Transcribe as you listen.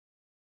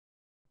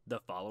The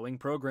following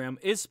program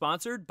is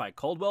sponsored by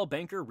Coldwell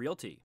Banker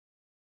Realty.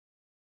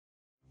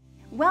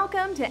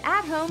 Welcome to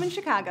At Home in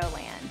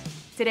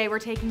Chicagoland. Today we're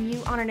taking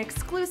you on an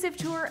exclusive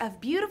tour of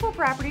beautiful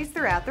properties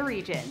throughout the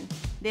region.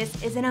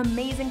 This is an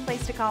amazing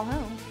place to call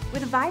home,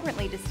 with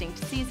vibrantly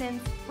distinct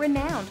seasons,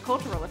 renowned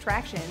cultural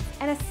attractions,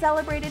 and a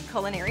celebrated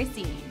culinary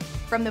scene.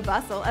 From the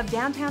bustle of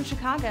downtown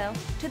Chicago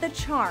to the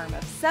charm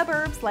of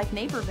suburbs like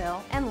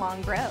Naperville and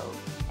Long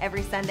Grove.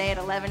 Every Sunday at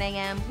 11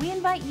 a.m., we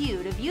invite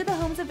you to view the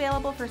homes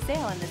available for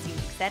sale in this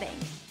unique setting.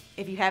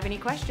 If you have any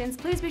questions,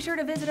 please be sure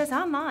to visit us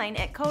online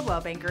at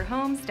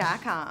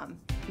coldwellbankerhomes.com.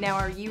 Now,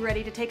 are you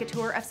ready to take a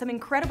tour of some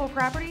incredible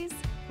properties?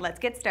 Let's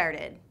get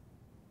started.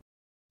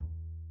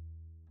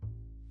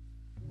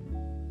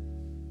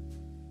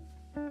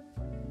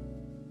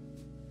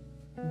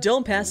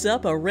 Don't pass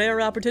up a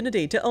rare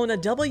opportunity to own a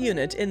double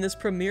unit in this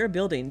premier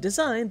building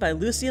designed by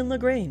Lucien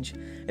LaGrange.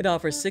 It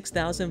offers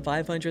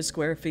 6,500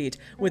 square feet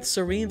with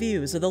serene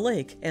views of the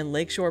lake and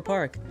Lakeshore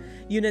Park.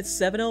 Units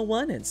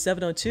 701 and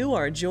 702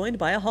 are joined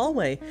by a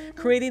hallway,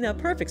 creating a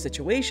perfect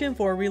situation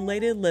for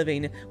related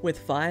living with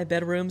 5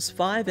 bedrooms,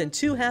 5 and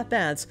 2 half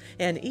baths,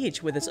 and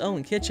each with its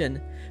own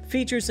kitchen.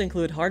 Features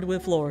include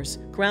hardwood floors,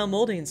 crown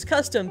moldings,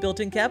 custom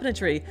built-in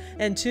cabinetry,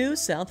 and 2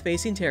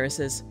 south-facing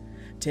terraces.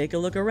 Take a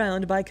look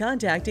around by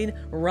contacting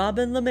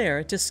Robin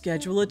Lemaire to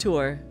schedule a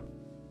tour.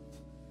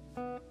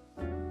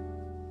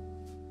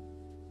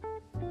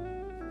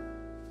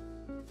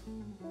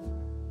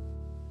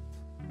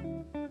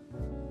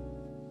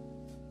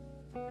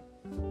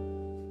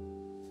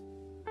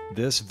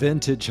 This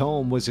vintage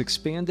home was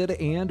expanded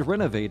and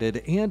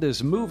renovated and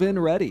is move-in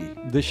ready.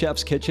 The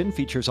chef's kitchen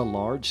features a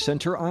large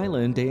center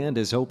island and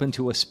is open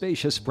to a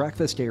spacious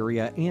breakfast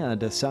area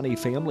and a sunny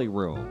family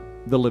room.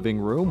 The living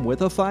room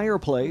with a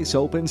fireplace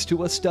opens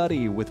to a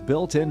study with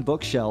built-in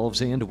bookshelves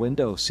and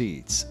window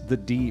seats. The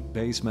deep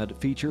basement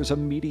features a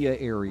media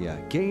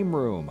area, game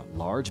room,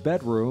 large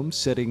bedroom,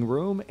 sitting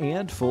room,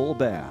 and full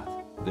bath.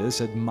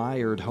 This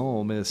admired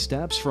home is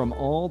steps from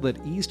all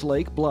that East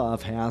Lake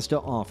Bluff has to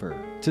offer.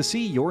 To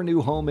see your new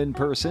home in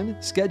person,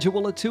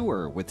 schedule a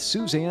tour with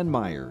Suzanne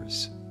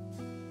Myers.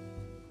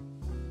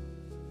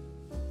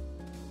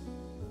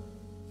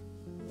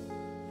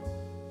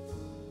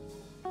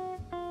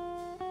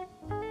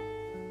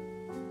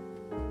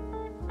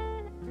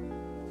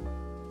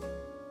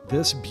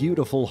 This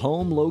beautiful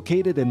home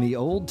located in the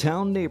Old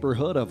Town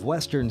neighborhood of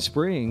Western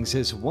Springs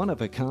is one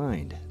of a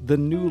kind. The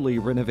newly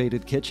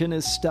renovated kitchen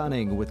is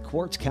stunning with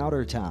quartz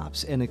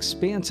countertops, an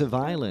expansive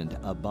island,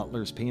 a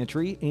butler's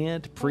pantry,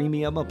 and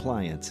premium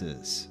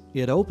appliances.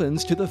 It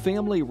opens to the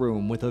family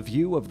room with a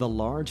view of the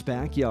large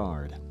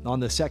backyard. On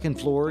the second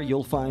floor,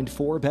 you'll find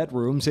 4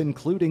 bedrooms,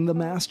 including the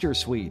master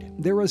suite.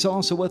 There is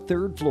also a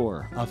third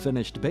floor, a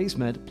finished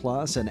basement,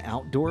 plus an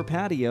outdoor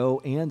patio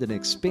and an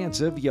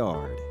expansive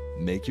yard.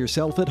 Make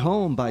yourself at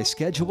home by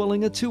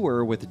scheduling a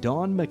tour with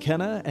Dawn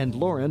McKenna and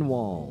Lauren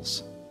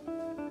Walls.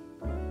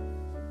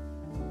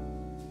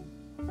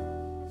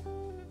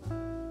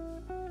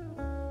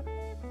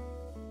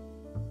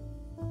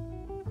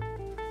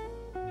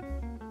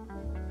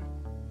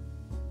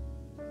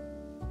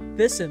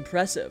 This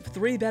impressive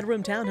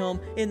 3-bedroom townhome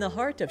in the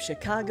heart of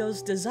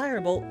Chicago's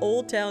desirable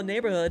Old Town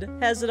neighborhood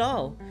has it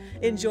all.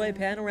 Enjoy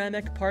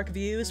panoramic park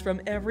views from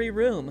every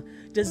room,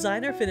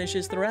 designer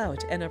finishes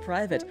throughout, and a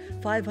private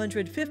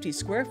 550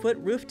 square foot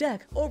roof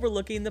deck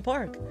overlooking the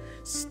park.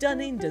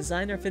 Stunning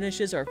designer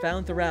finishes are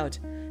found throughout.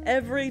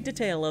 Every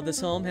detail of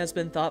this home has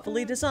been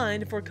thoughtfully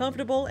designed for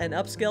comfortable and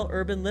upscale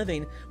urban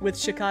living with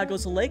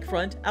Chicago's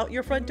lakefront out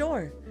your front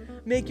door.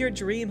 Make your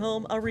dream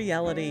home a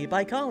reality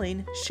by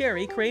calling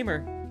Sherry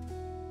Kramer.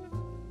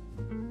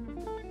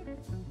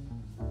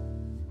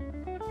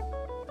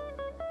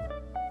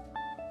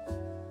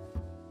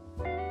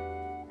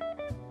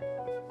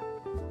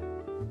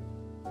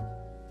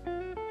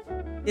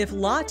 If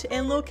lot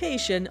and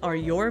location are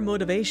your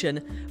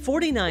motivation,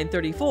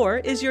 4934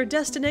 is your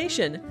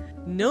destination.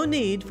 No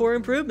need for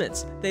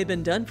improvements. They've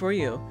been done for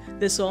you.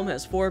 This home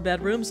has 4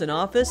 bedrooms, an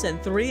office,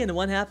 and 3 and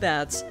 1/2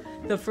 baths.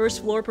 The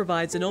first floor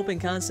provides an open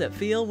concept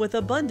feel with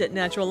abundant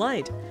natural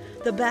light.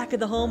 The back of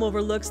the home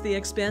overlooks the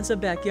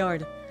expansive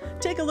backyard.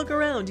 Take a look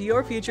around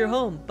your future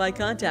home by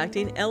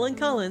contacting Ellen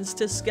Collins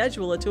to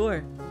schedule a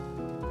tour.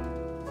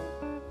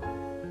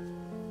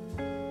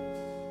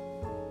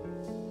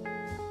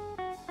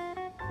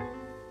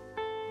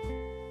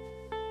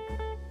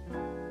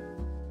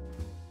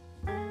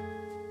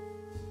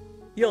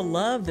 You'll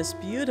love this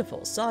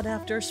beautiful,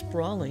 sought-after,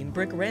 sprawling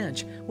brick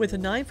ranch with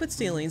 9-foot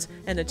ceilings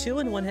and a 2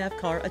 1/2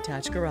 car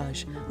attached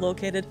garage,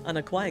 located on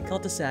a quiet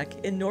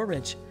cul-de-sac in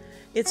Norridge.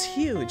 Its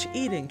huge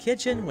eat-in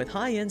kitchen with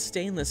high-end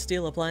stainless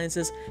steel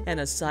appliances and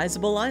a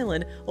sizable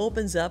island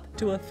opens up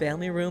to a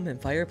family room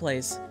and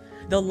fireplace.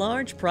 The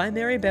large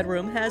primary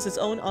bedroom has its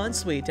own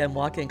ensuite and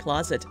walk-in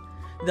closet.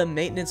 The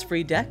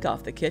maintenance-free deck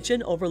off the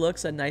kitchen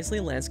overlooks a nicely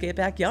landscaped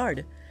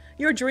backyard.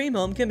 Your dream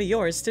home can be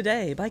yours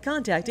today by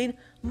contacting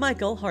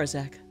Michael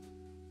Harzak.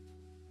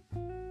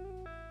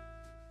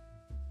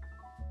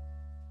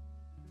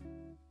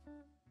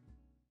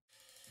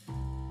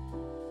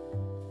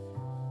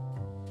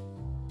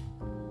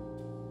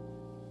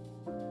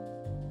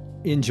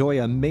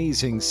 Enjoy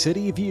amazing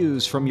city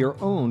views from your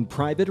own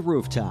private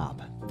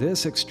rooftop.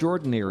 This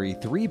extraordinary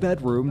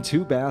 3-bedroom,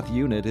 2-bath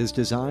unit is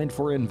designed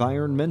for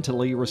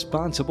environmentally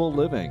responsible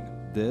living.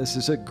 This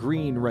is a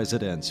green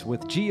residence with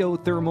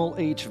geothermal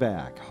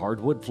HVAC,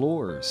 hardwood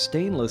floors,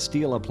 stainless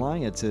steel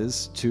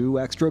appliances,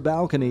 2 extra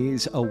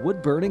balconies, a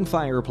wood-burning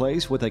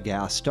fireplace with a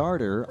gas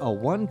starter, a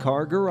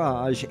 1-car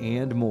garage,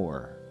 and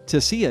more.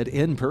 To see it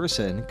in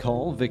person,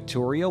 call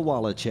Victoria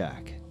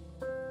Wallachek.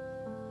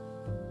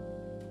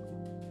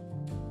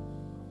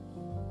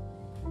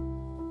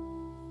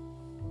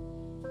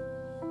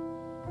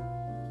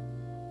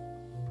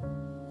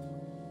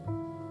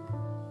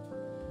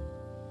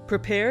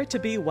 Prepare to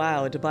be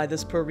wowed by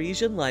this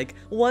Parisian-like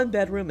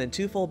 1-bedroom and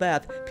 2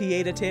 full-bath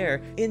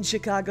pied-à-terre in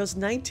Chicago's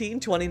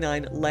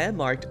 1929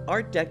 landmarked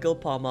Art Deco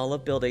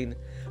Palmolive building.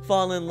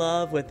 Fall in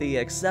love with the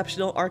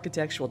exceptional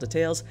architectural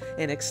details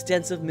and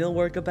extensive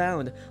millwork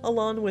abound,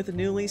 along with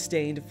newly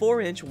stained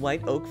 4-inch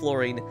white oak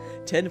flooring,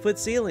 10-foot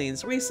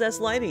ceilings,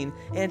 recessed lighting,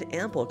 and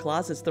ample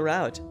closets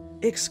throughout.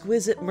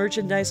 Exquisite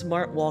merchandise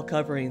mart wall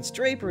coverings,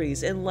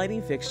 draperies, and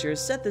lighting fixtures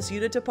set this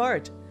unit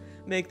apart.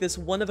 Make this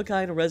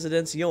one-of-a-kind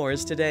residence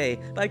yours today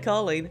by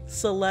calling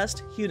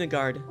Celeste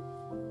Hunegard.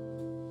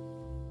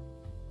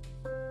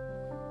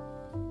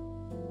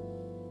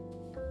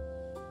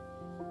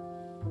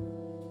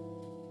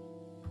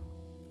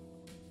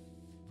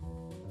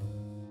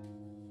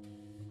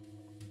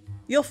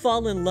 You'll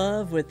fall in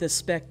love with this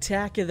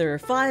spectacular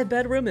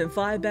 5-bedroom and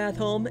 5-bath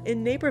home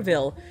in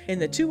Naperville in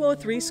the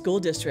 203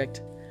 School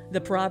District. The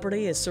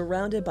property is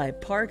surrounded by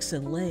parks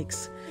and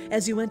lakes.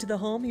 As you enter the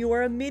home, you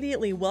are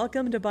immediately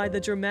welcomed by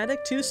the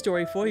dramatic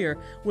 2-story foyer,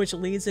 which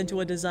leads into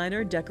a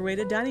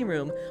designer-decorated dining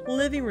room,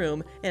 living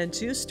room, and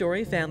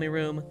 2-story family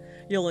room.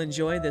 You'll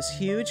enjoy this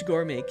huge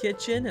gourmet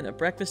kitchen and a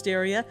breakfast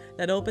area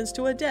that opens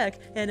to a deck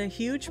and a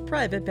huge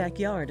private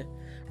backyard.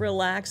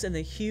 Relax in the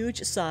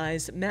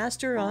huge-sized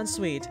master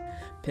ensuite.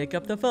 Pick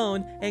up the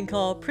phone and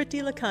call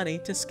Priti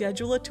Lakani to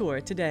schedule a tour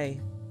today.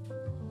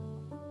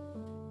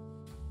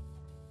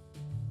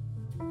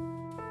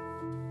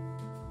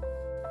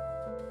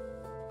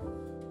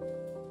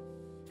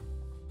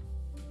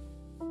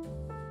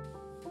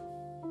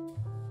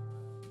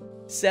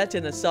 Set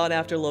in a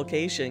sought-after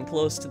location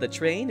close to the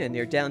train and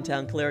near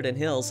downtown Clarendon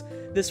Hills,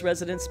 this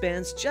residence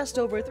spans just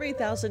over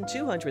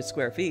 3,200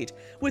 square feet,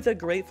 with a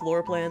great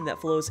floor plan that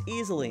flows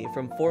easily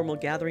from formal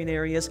gathering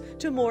areas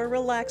to more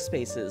relaxed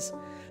spaces.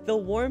 The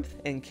warmth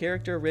and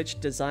character-rich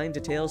design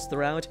details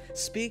throughout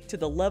speak to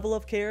the level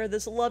of care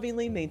this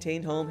lovingly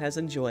maintained home has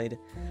enjoyed.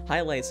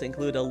 Highlights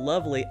include a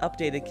lovely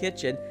updated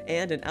kitchen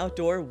and an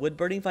outdoor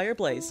wood-burning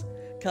fireplace.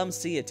 Come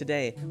see it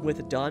today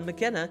with Dawn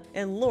McKenna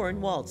and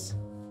Lauren Waltz.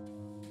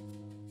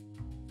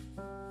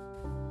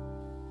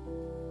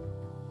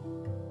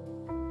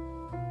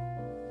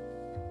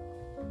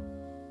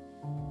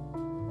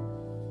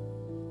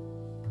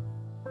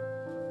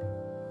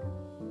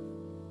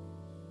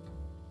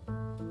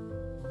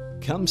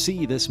 Come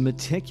see this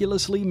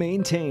meticulously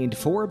maintained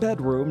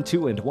 4-bedroom,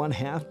 2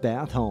 1/2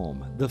 bath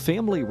home. The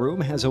family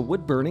room has a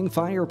wood-burning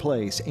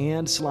fireplace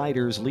and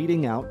sliders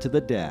leading out to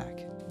the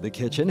deck. The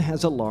kitchen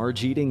has a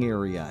large eating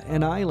area,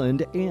 an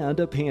island, and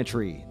a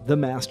pantry. The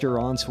master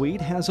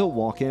ensuite has a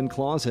walk-in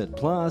closet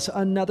plus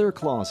another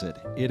closet.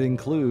 It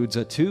includes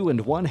a 2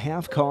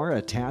 1/2 car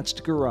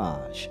attached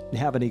garage.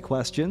 Have any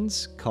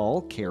questions?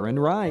 Call Karen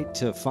Wright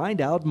to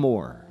find out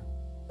more.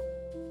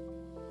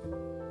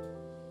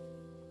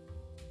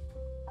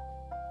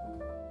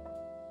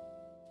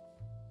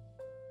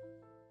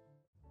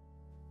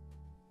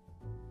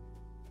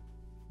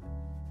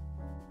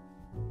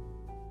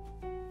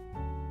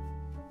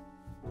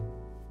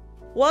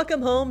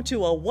 Welcome home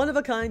to a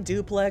one-of-a-kind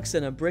duplex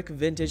and a brick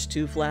vintage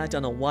 2-flat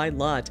on a wide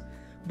lot.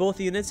 Both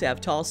units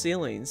have tall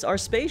ceilings, are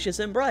spacious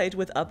and bright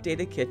with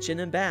updated kitchen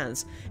and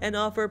baths, and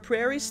offer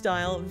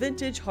prairie-style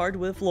vintage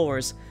hardwood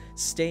floors,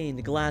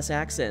 stained glass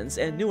accents,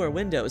 and newer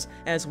windows,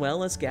 as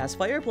well as gas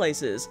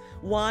fireplaces,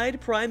 wide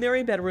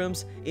primary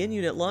bedrooms,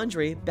 in-unit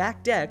laundry,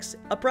 back decks,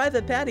 a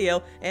private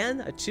patio,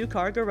 and a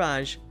 2-car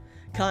garage.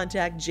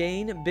 Contact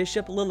Jane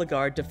Bishop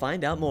Lilligard to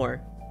find out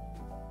more.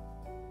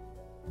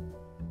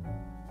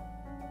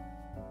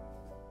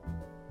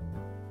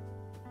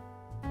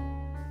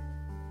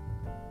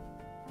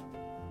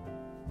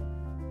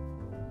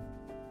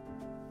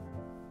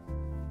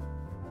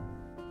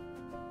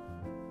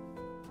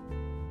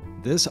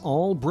 This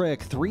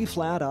all-brick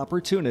 3-flat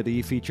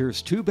opportunity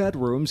features 2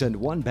 bedrooms and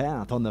 1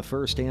 bath on the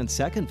first and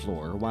second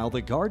floor, while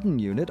the garden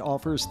unit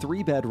offers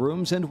 3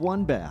 bedrooms and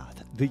 1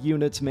 bath. The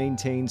units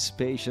maintain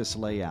spacious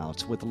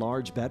layouts with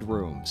large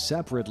bedrooms,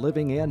 separate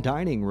living and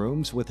dining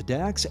rooms with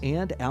decks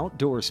and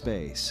outdoor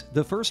space.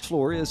 The first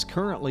floor is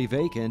currently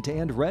vacant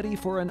and ready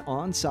for an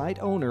on-site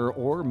owner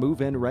or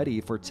move-in ready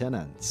for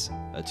tenants.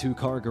 A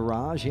 2-car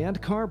garage and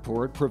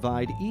carport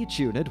provide each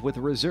unit with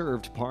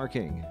reserved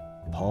parking.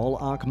 Paul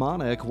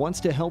Achmanek wants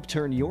to help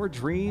turn your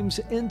dreams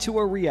into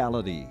a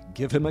reality.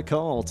 Give him a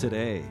call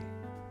today.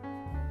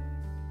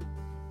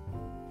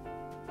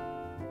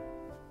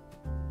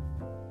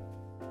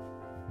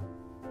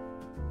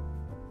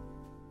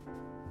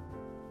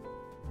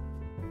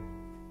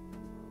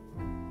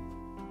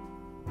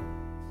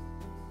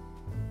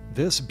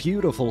 This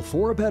beautiful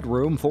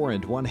 4-bedroom, 4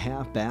 and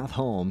 1/2 bath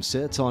home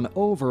sits on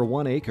over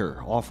 1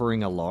 acre,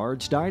 offering a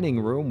large dining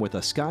room with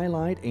a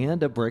skylight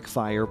and a brick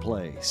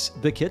fireplace.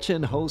 The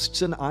kitchen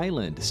hosts an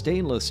island,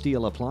 stainless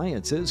steel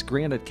appliances,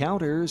 granite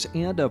counters,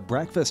 and a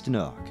breakfast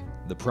nook.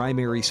 The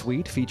primary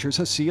suite features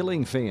a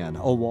ceiling fan,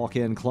 a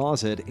walk-in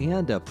closet,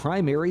 and a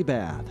primary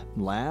bath.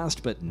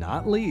 Last but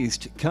not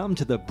least, come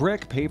to the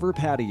brick paver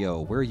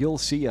patio where you'll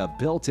see a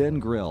built-in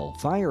grill,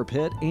 fire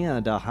pit,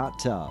 and a hot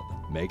tub.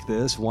 Make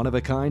this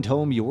one-of-a-kind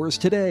home yours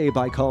today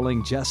by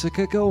calling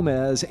Jessica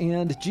Gomez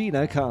and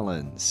Gina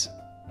Collins.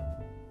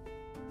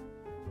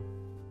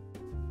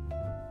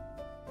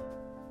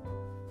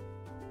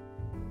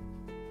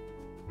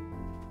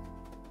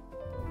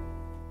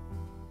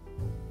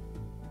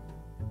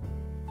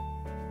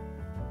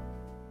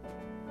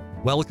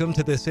 Welcome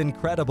to this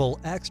incredible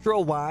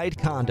extra-wide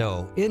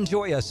condo.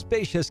 Enjoy a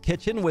spacious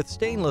kitchen with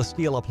stainless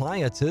steel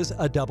appliances,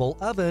 a double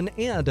oven,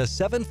 and a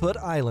 7-foot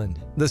island.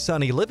 The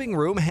sunny living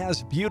room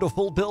has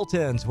beautiful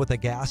built-ins with a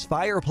gas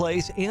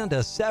fireplace and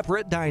a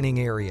separate dining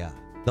area.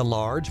 The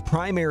large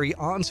primary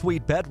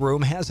ensuite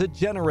bedroom has a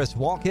generous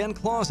walk-in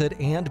closet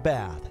and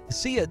bath.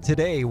 See it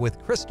today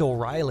with Crystal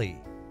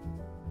Riley.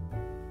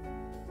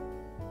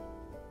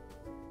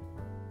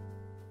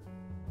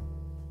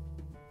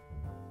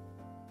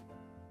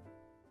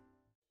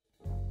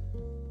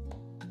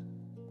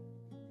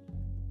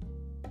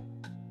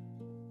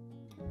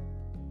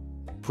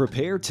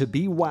 Prepare to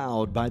be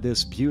wowed by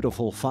this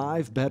beautiful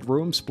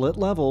 5-bedroom split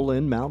level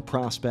in Mount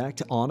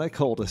Prospect on a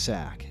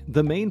cul-de-sac.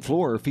 The main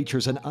floor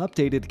features an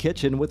updated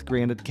kitchen with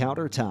granite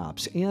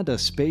countertops and a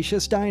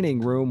spacious dining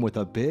room with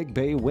a big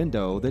bay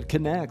window that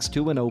connects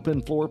to an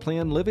open floor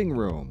plan living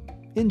room.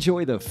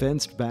 Enjoy the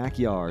fenced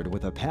backyard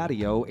with a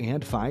patio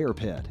and fire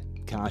pit.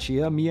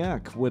 Kasia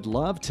Miek would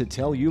love to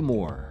tell you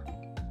more.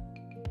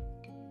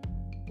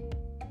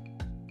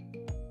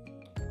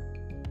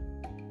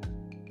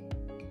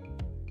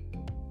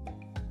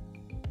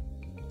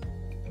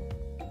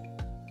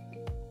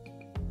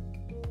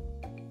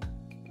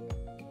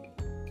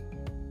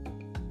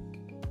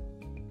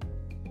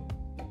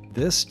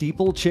 This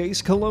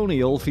steeplechase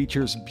colonial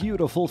features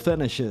beautiful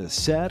finishes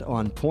set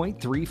on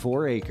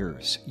 0.34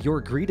 acres. You're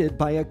greeted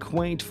by a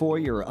quaint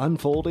foyer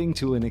unfolding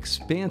to an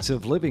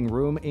expansive living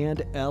room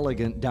and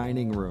elegant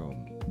dining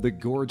room. The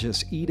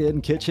gorgeous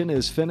eat-in kitchen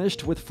is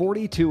finished with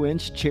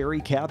 42-inch cherry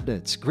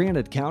cabinets,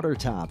 granite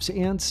countertops,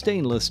 and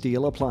stainless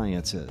steel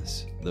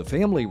appliances. The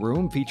family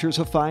room features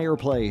a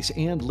fireplace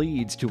and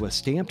leads to a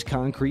stamped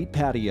concrete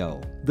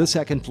patio. The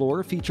second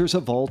floor features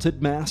a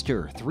vaulted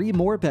master, 3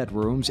 more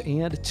bedrooms,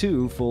 and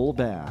 2 full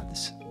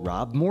baths.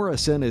 Rob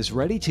Morrison is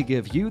ready to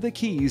give you the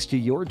keys to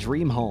your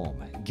dream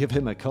home. Give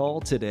him a call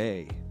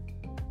today.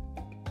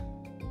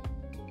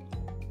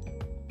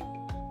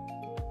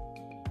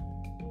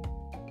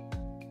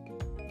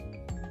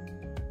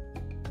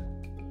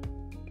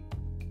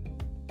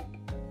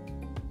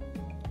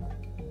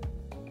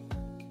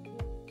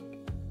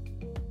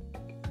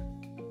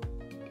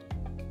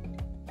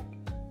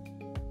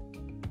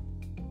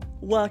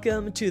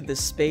 Welcome to the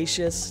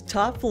spacious,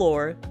 top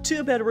floor,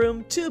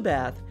 2-bedroom,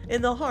 2-bath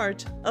in the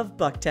heart of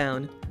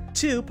Bucktown.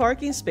 2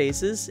 parking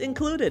spaces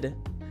included.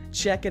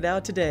 Check it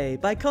out today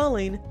by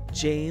calling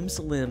James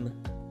Lim.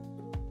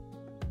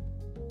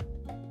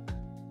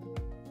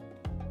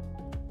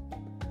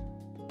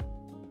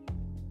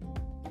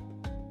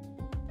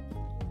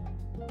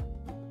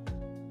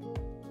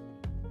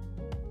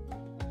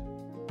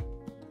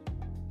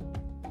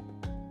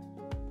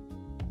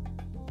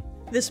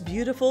 This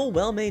beautiful,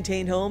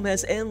 well-maintained home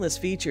has endless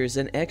features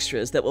and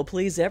extras that will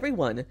please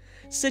everyone.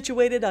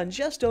 Situated on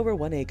just over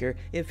 1 acre,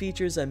 it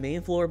features a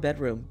main floor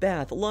bedroom,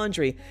 bath,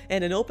 laundry,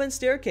 and an open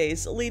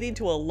staircase leading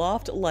to a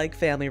loft-like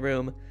family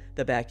room.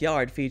 The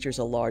backyard features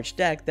a large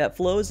deck that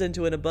flows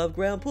into an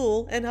above-ground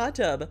pool and hot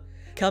tub.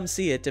 Come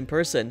see it in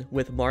person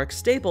with Mark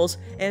Staples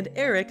and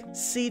Eric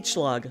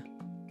Siedschlag.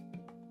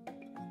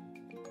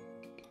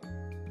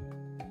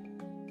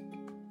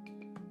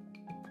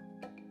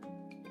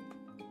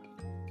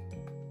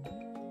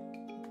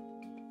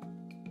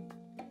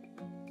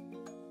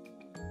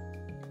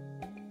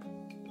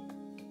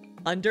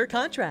 Under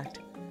contract.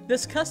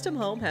 This custom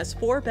home has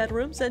 4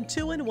 bedrooms and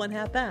 2 and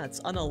 1/2 baths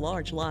on a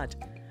large lot.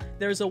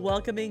 There's a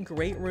welcoming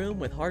great room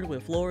with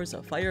hardwood floors,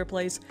 a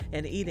fireplace,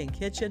 an eat-in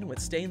kitchen with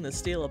stainless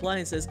steel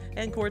appliances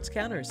and quartz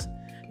counters.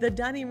 The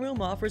dining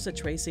room offers a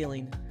tray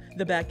ceiling.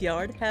 The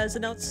backyard has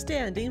an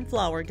outstanding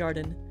flower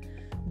garden.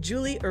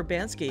 Julie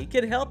Urbanski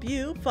can help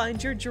you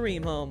find your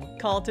dream home.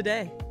 Call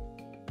today.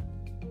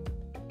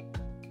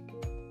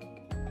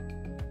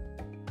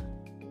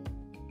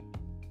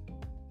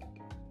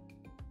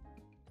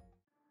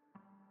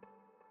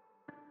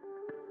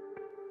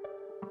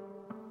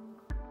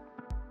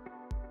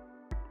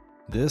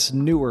 This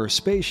newer,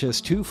 spacious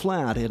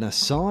two-flat in a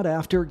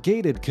sought-after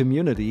gated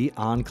community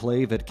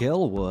enclave at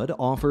Galewood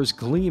offers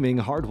gleaming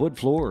hardwood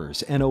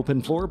floors, an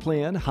open floor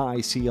plan,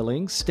 high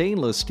ceilings,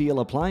 stainless steel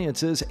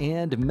appliances,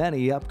 and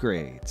many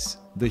upgrades.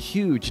 The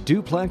huge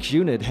duplex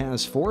unit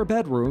has 4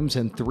 bedrooms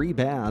and 3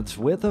 baths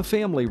with a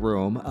family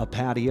room, a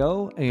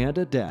patio, and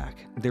a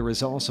deck. There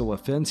is also a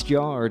fenced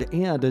yard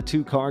and a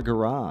 2-car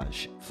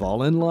garage.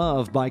 Fall in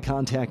love by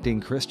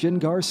contacting Christian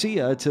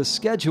Garcia to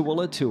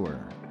schedule a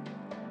tour.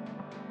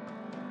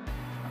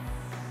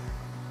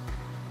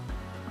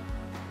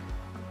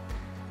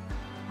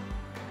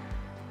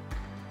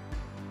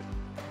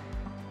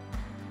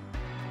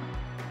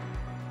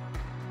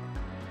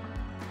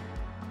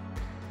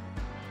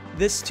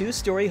 This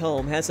 2-story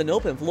home has an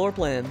open floor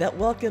plan that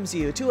welcomes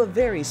you to a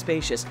very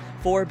spacious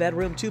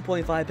 4-bedroom,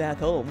 2.5-bath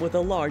home with a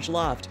large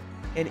loft.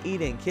 An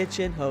eat-in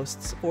kitchen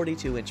hosts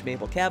 42-inch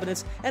maple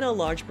cabinets and a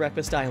large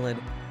breakfast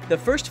island. The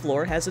first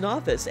floor has an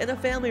office and a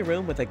family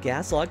room with a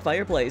gas log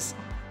fireplace.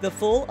 The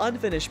full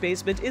unfinished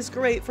basement is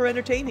great for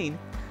entertaining.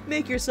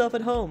 Make yourself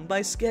at home by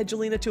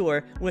scheduling a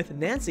tour with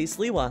Nancy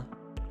Sliwa.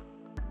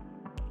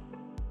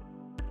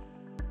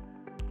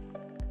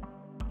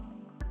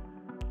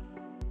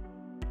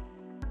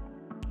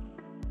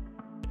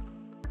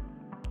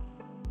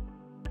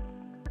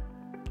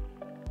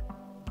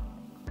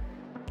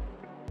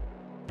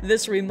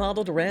 This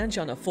remodeled ranch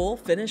on a full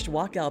finished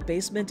walkout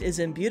basement is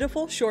in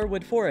beautiful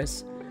Shorewood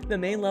Forest. The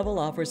main level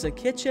offers a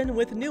kitchen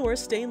with newer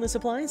stainless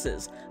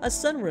appliances, a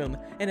sunroom,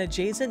 an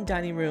adjacent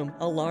dining room,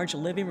 a large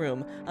living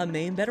room, a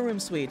main bedroom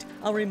suite,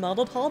 a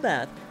remodeled hall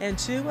bath, and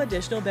 2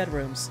 additional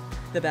bedrooms.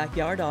 The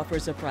backyard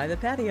offers a private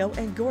patio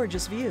and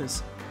gorgeous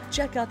views.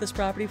 Check out this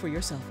property for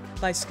yourself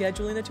by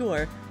scheduling a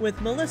tour with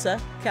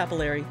Melissa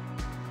Capillari.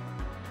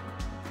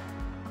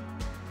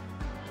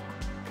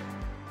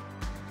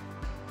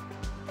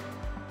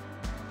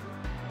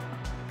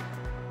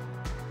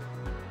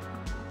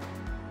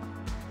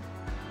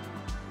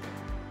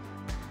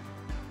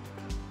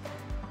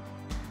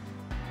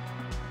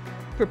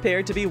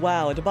 Prepare to be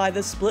wowed by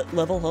the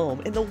split-level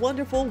home in the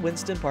wonderful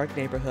Winston Park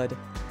neighborhood.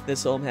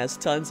 This home has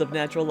tons of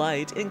natural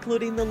light,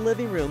 including the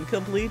living room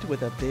complete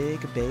with a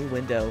big bay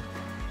window.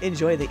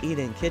 Enjoy the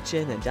eat-in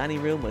kitchen and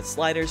dining room with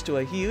sliders to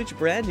a huge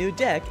brand new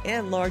deck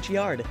and large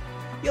yard.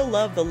 You'll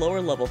love the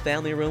lower-level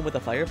family room with a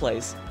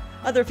fireplace.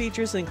 Other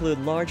features include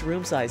large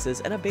room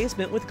sizes and a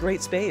basement with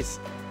great space.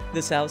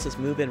 This house is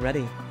move-in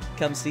ready.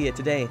 Come see it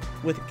today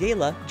with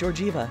Gayla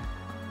Georgieva.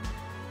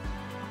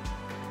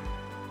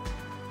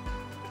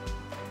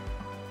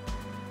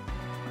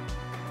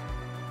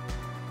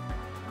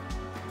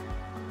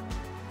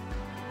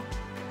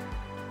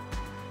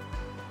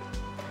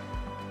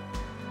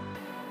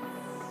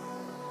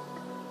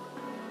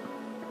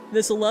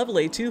 This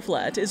lovely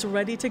 2-flat is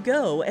ready to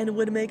go and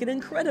would make an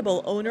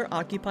incredible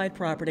owner-occupied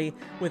property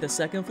with a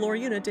second-floor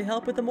unit to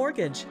help with the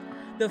mortgage.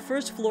 The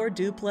first-floor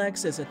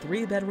duplex is a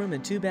 3-bedroom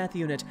and 2-bath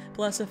unit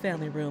plus a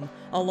family room,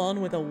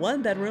 along with a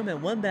 1-bedroom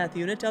and 1-bath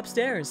unit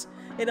upstairs.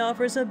 It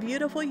offers a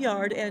beautiful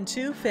yard and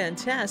 2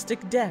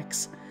 fantastic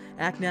decks.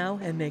 Act now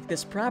and make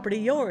this property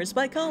yours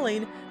by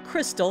calling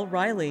Crystal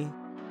Riley.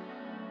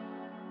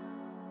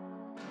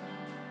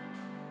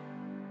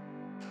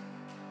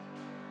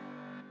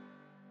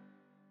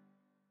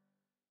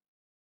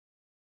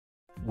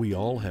 We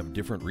all have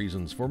different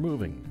reasons for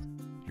moving.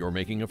 You're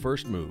making a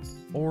first move,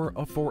 or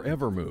a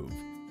forever move,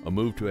 a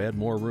move to add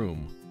more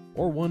room,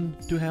 or one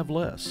to have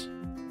less.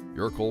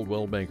 Your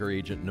Coldwell Banker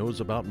agent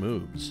knows about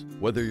moves.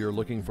 Whether you're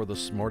looking for the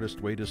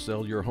smartest way to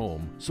sell your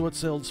home so it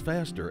sells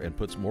faster and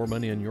puts more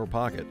money in your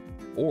pocket,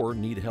 or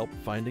need help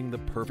finding the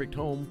perfect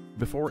home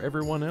before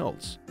everyone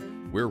else,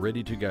 we're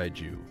ready to guide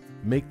you.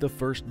 Make the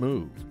first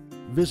move.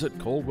 Visit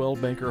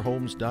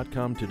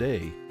ColdwellBankerHomes.com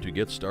today to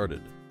get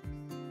started.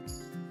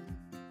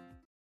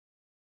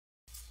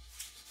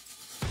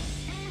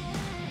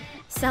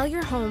 Sell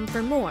your home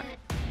for more.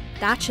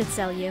 That should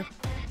sell you.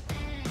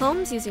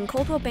 Homes using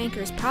Coldwell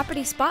Banker's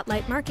Property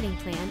Spotlight marketing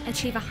plan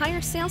achieve a higher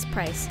sales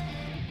price,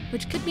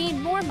 which could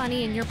mean more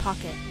money in your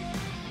pocket.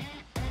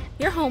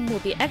 Your home will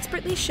be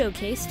expertly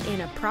showcased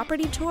in a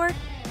property tour,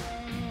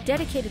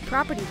 dedicated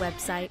property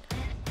website,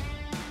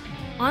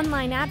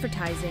 online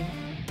advertising,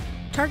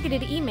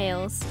 targeted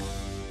emails,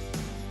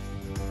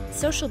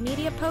 social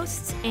media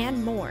posts,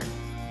 and more.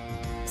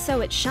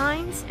 So it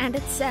shines and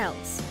it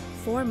sells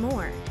for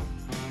more.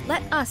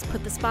 Let us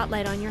put the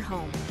spotlight on your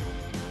home.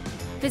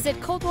 Visit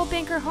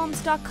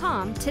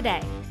ColdwellBankerHomes.com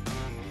today.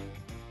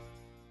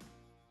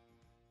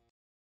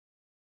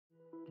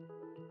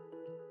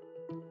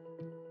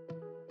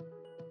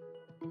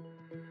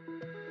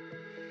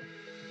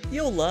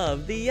 You'll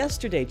love the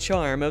yesterday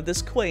charm of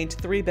this quaint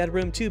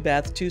 3-bedroom,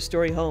 2-bath,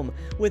 2-story home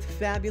with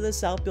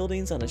fabulous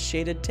outbuildings on a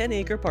shaded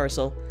 10-acre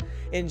parcel.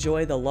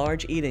 Enjoy the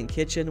large eat-in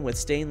kitchen with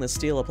stainless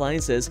steel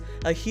appliances,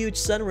 a huge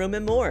sunroom,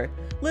 and more.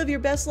 Live your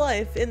best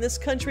life in this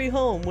country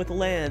home with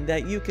land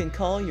that you can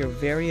call your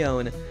very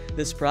own.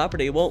 This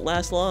property won't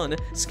last long.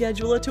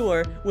 Schedule a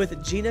tour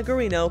with Gina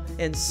Garino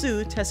and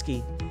Sue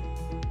Teskey.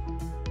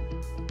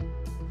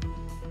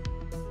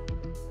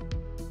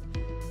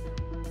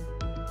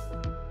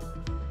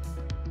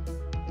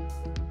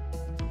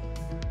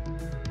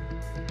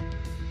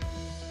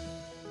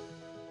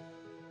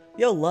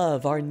 You'll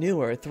love our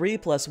newer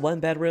 3+1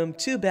 bedroom,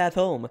 2-bath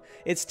home.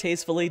 It's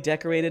tastefully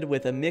decorated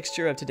with a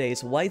mixture of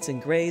today's whites and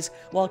grays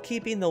while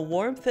keeping the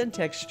warmth and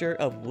texture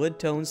of wood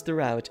tones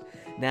throughout.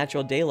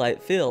 Natural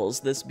daylight fills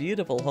this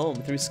beautiful home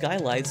through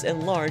skylights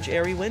and large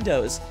airy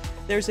windows.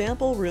 There's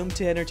ample room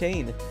to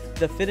entertain.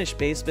 The finished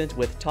basement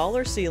with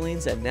taller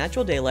ceilings and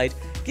natural daylight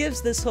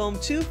gives this home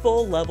 2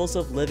 full levels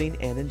of living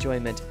and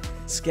enjoyment.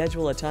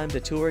 Schedule a time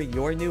to tour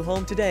your new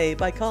home today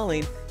by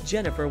calling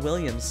Jennifer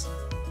Williams.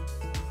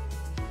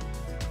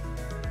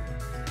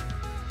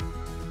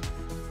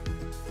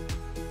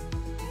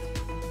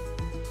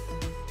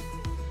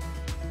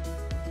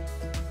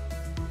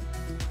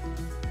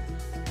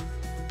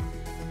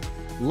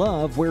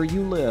 Love where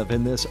you live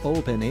in this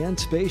open and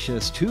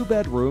spacious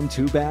 2-bedroom,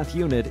 2-bath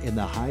unit in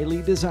the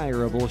highly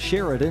desirable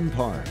Sheridan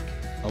Park.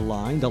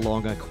 Aligned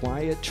along a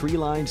quiet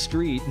tree-lined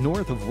street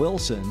north of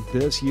Wilson,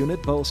 this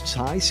unit boasts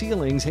high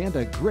ceilings and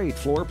a great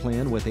floor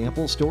plan with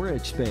ample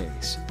storage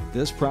space.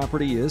 This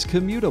property is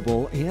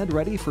commutable and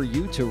ready for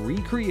you to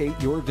recreate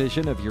your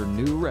vision of your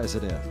new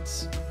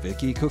residence.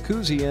 Vicki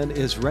Kokuzian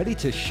is ready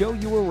to show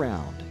you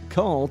around.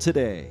 Call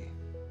today.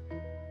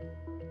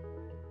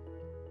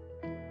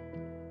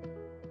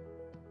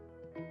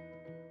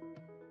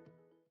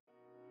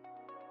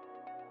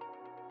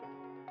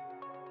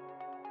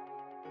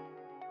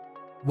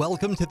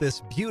 Welcome to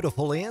this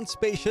beautiful and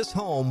spacious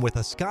home with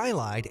a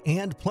skylight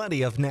and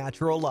plenty of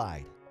natural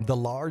light. The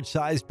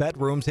large-sized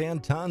bedrooms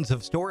and tons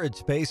of storage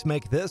space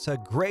make this a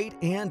great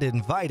and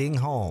inviting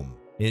home.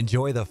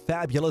 Enjoy the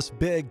fabulous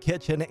big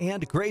kitchen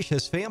and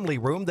gracious family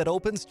room that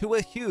opens to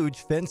a huge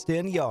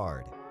fenced-in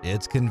yard.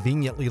 It's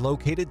conveniently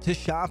located to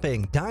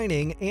shopping,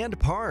 dining, and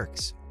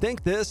parks.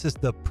 Think this is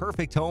the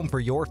perfect home for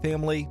your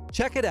family?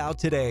 Check it out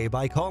today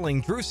by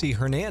calling Drucy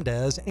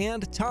Hernandez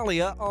and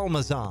Talia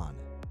Almazan.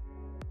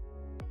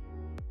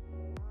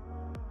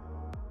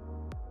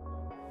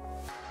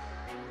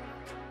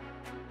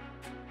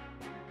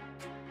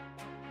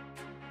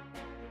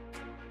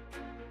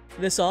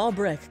 This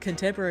all-brick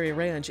contemporary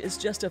ranch is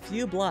just a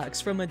few blocks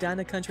from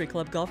Medina Country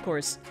Club Golf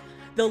Course.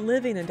 The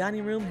living and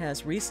dining room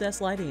has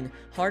recessed lighting,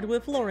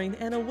 hardwood flooring,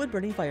 and a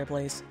wood-burning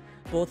fireplace.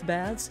 Both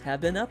baths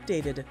have been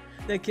updated.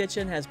 The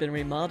kitchen has been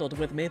remodeled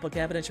with maple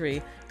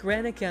cabinetry,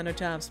 granite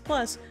countertops,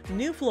 plus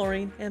new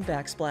flooring and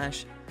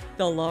backsplash.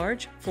 The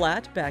large,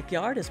 flat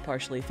backyard is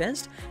partially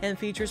fenced and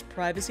features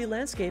privacy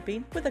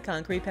landscaping with a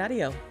concrete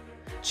patio.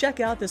 Check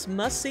out this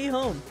must-see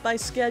home by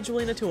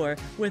scheduling a tour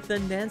with the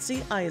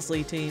Nancy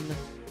Isley team.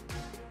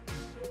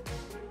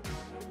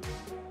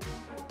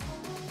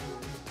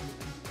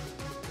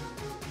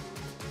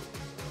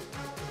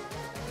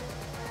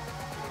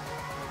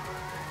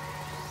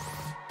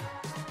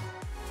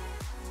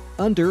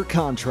 Under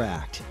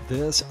contract,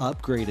 this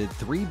upgraded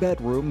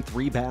 3-bedroom,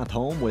 3-bath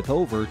home with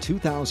over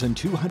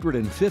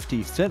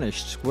 2,250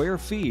 finished square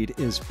feet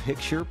is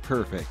picture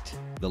perfect.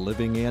 The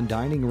living and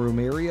dining room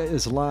area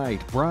is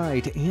light,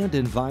 bright, and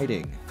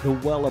inviting. The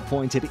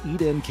well-appointed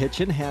eat-in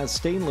kitchen has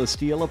stainless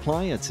steel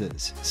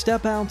appliances.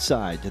 Step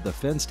outside to the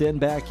fenced-in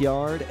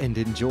backyard and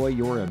enjoy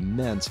your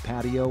immense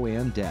patio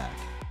and deck.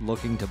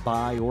 Looking to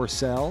buy or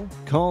sell?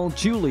 Call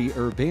Julie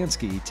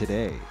Urbanski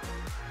today.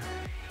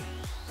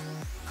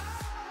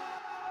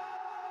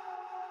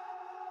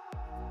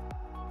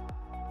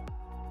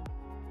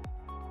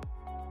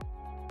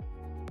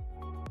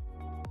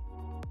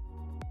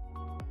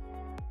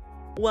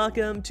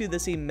 Welcome to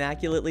this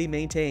immaculately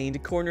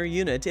maintained corner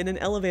unit in an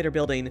elevator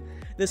building.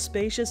 The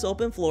spacious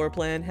open floor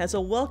plan has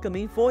a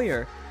welcoming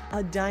foyer,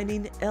 a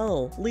dining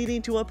L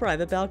leading to a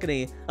private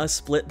balcony, a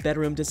split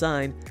bedroom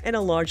design, and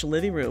a large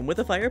living room with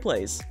a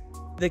fireplace.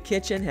 The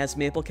kitchen has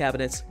maple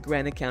cabinets,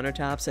 granite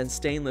countertops, and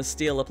stainless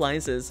steel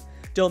appliances.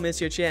 Don't miss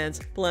your chance.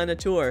 Plan a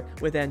tour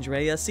with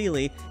Andrea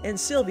Seeley and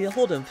Sylvia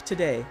Holdem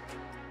today.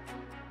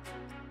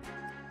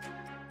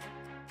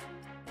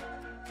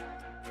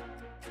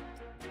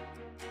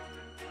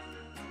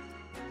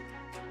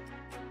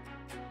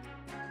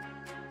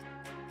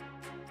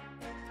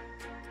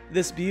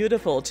 This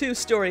beautiful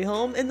 2-story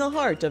home in the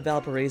heart of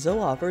Valparaiso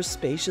offers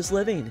spacious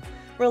living.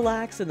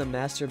 Relax in the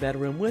master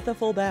bedroom with a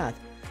full bath.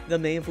 The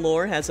main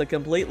floor has a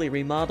completely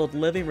remodeled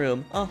living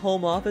room, a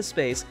home office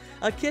space,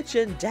 a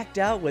kitchen decked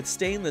out with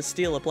stainless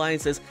steel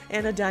appliances,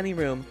 and a dining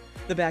room.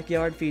 The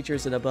backyard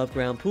features an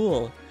above-ground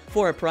pool.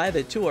 For a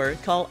private tour,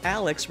 call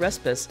Alex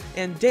Respis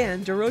and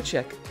Dan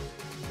Dorochik.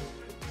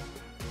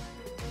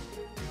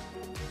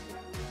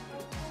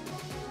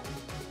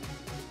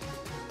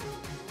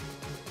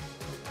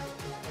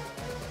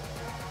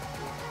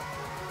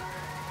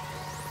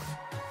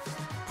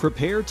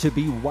 Prepare to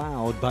be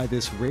wowed by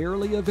this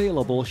rarely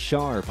available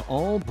sharp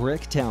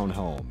all-brick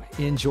townhome.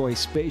 Enjoy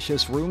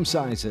spacious room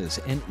sizes,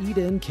 an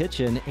eat-in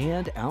kitchen,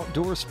 and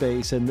outdoor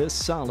space in this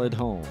solid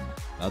home.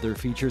 Other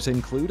features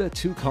include a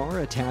 2-car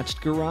attached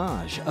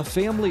garage, a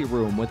family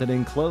room with an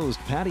enclosed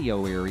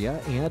patio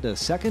area, and a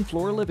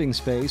second-floor living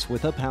space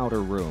with a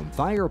powder room,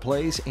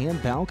 fireplace,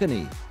 and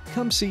balcony.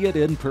 Come see it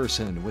in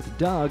person with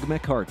Doug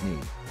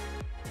McCartney.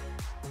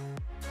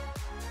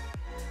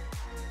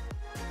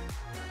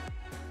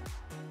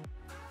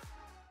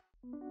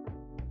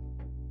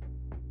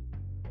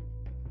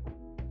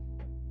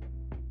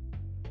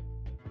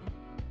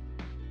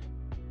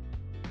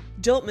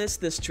 Don't miss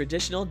this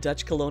traditional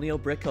Dutch colonial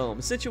brick home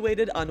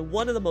situated on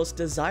one of the most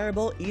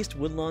desirable East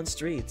Woodlawn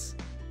streets.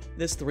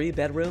 This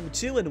 3-bedroom,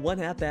 2 and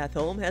 1/2 bath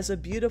home has a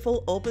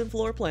beautiful open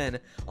floor plan,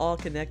 all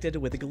connected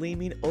with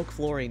gleaming oak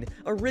flooring,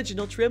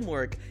 original trim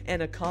work,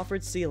 and a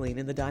coffered ceiling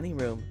in the dining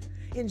room.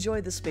 Enjoy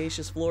the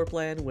spacious floor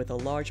plan with a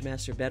large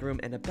master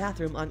bedroom and a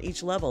bathroom on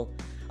each level.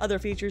 Other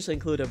features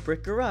include a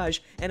brick garage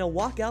and a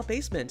walkout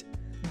basement.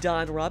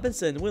 Don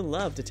Robinson would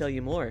love to tell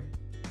you more.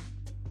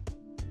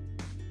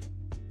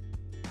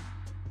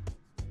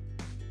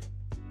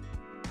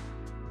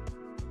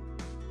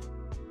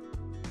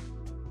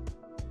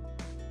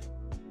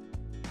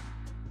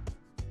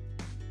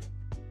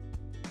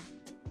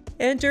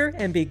 Enter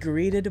and be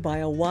greeted by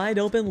a wide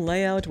open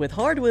layout with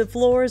hardwood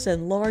floors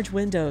and large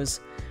windows.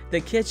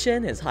 The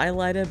kitchen is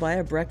highlighted by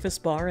a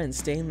breakfast bar and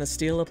stainless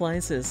steel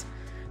appliances.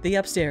 The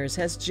upstairs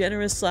has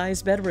generous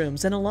sized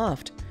bedrooms and a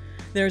loft.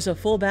 There's a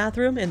full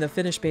bathroom in the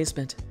finished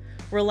basement.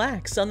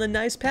 Relax on the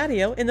nice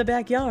patio in the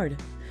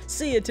backyard.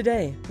 See it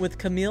today with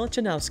Camille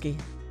Chanowski.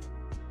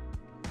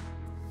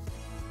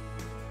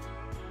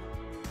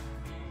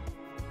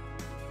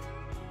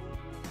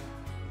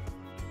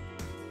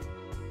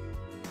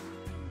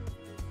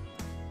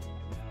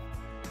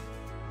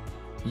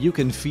 You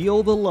can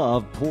feel the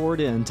love poured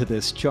into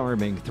this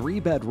charming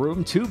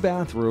 3-bedroom,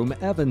 2-bathroom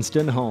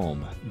Evanston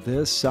home.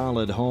 This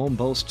solid home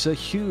boasts a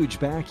huge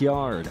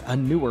backyard, a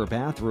newer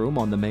bathroom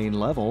on the main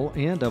level,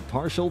 and a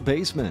partial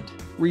basement.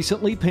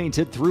 Recently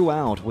painted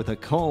throughout with a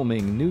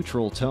calming,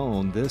 neutral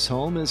tone, this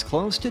home is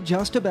close to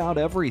just about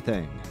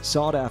everything: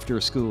 sought after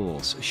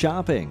schools,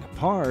 shopping,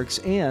 parks,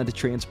 and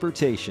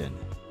transportation.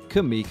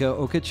 Kamika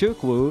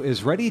Okechukwu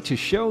is ready to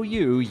show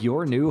you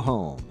your new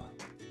home.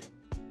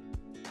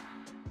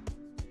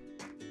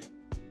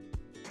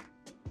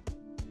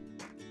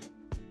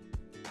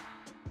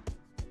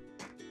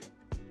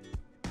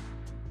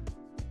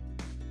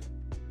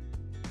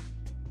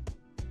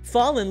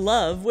 Fall in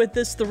love with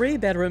this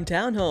 3-bedroom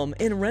townhome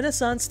in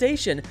Renaissance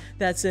Station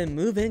that's in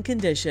move-in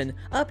condition,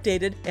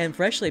 updated, and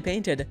freshly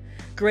painted.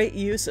 Great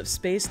use of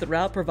space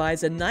throughout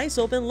provides a nice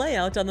open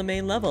layout on the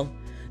main level.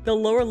 The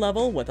lower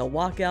level with a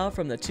walkout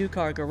from the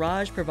 2-car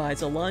garage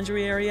provides a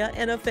laundry area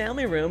and a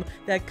family room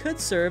that could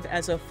serve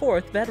as a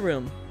 4th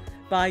bedroom.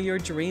 Buy your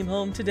dream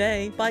home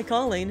today by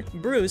calling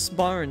Bruce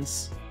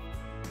Barnes.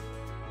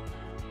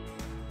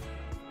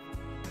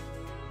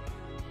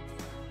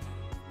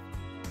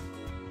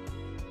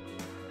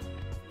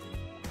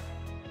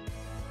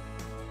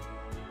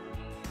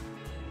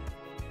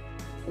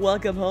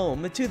 Welcome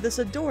home to this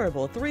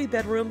adorable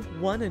 3-bedroom,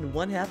 1 and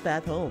 1/2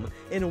 bath home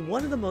in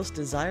one of the most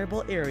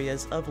desirable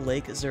areas of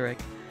Lake Zurich.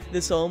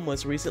 This home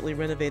was recently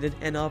renovated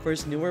and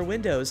offers newer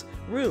windows,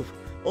 roof,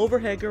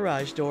 overhead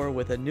garage door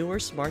with a newer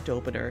smart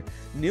opener,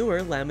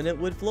 newer laminate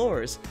wood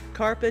floors,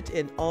 carpet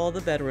in all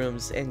the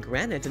bedrooms, and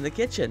granite in the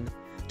kitchen.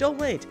 Don't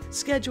wait,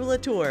 schedule a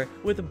tour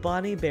with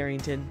Bonnie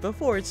Barrington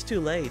before it's too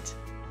late.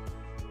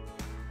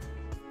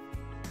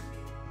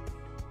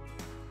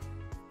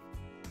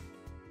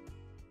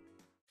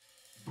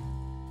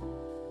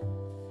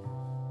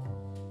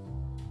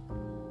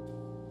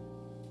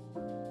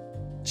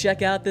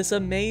 Check out this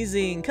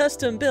amazing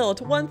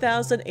custom-built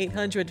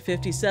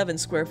 1,857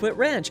 square foot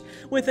ranch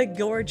with a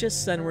gorgeous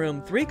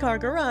sunroom, 3-car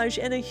garage,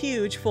 and a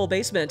huge full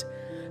basement.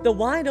 The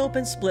wide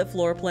open split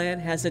floor plan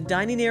has a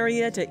dining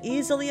area to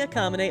easily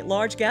accommodate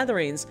large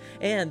gatherings,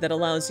 and that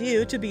allows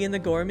you to be in the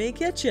gourmet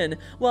kitchen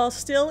while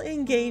still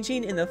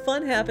engaging in the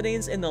fun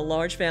happenings in the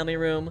large family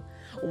room.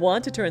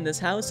 Want to turn this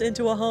house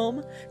into a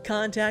home?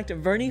 Contact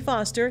Vernie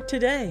Foster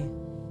today.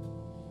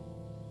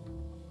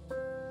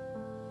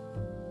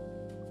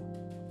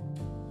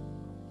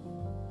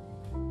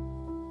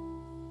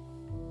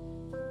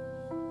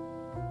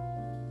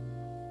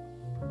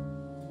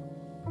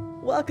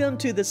 Welcome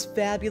to this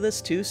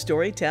fabulous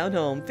 2-story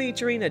townhome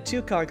featuring a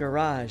 2-car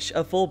garage,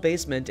 a full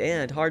basement,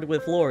 and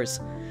hardwood floors.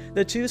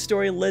 The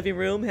 2-story living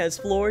room has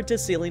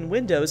floor-to-ceiling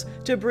windows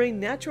to bring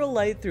natural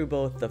light through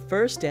both the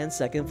 1st and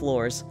 2nd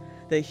floors.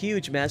 The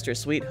huge master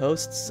suite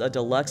hosts a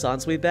deluxe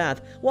ensuite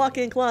bath,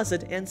 walk-in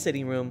closet, and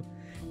sitting room.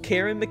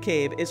 Karen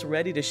McCabe is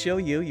ready to show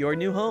you your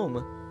new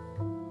home.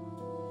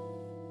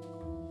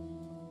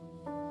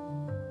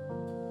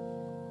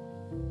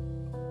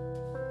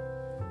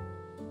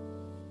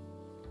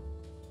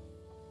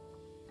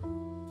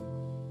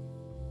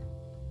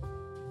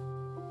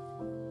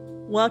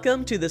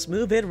 Welcome to this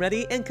move-in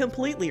ready and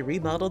completely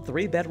remodeled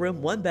 3-bedroom,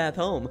 1-bath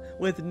home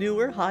with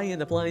newer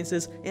high-end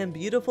appliances and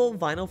beautiful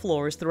vinyl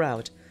floors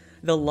throughout.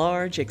 The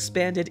large,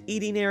 expanded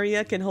eating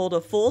area can hold a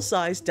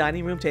full-size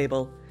dining room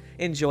table.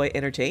 Enjoy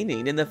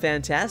entertaining in the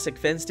fantastic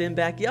fenced-in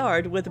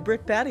backyard with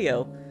brick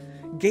patio.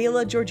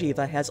 Gayla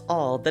Georgieva has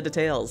all the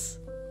details.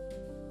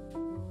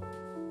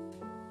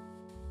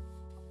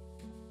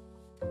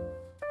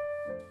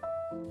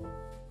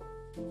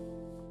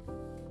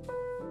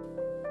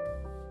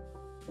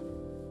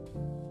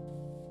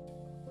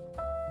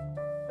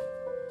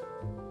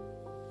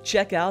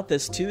 Check out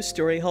this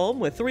 2-story home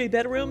with 3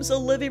 bedrooms, a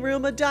living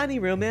room, a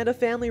dining room, and a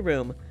family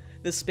room.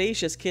 The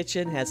spacious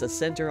kitchen has a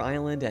center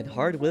island and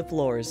hardwood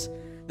floors.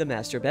 The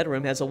master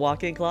bedroom has a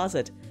walk-in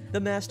closet. The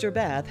master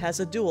bath has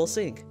a dual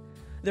sink.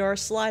 There are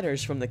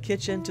sliders from the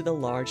kitchen to the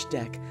large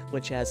deck,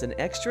 which has an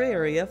extra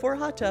area for a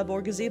hot tub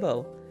or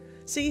gazebo.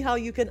 See how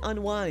you can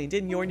unwind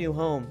in your new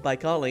home by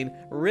calling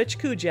Rich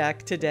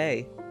Kujak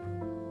today.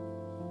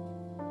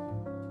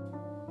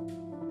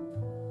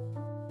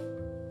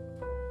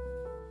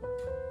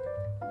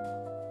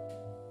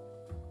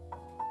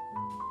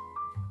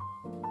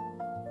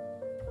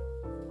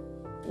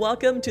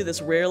 Welcome to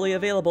this rarely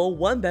available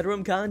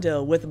one-bedroom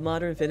condo with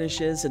modern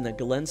finishes in the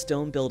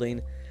Glenstone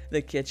building.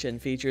 The kitchen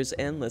features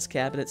endless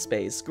cabinet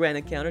space,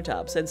 granite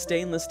countertops, and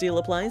stainless steel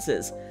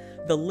appliances.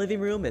 The living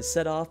room is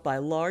set off by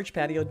large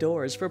patio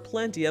doors for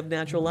plenty of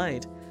natural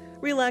light.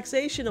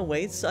 Relaxation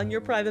awaits on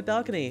your private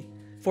balcony.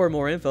 For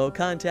more info,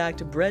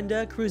 contact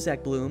Brenda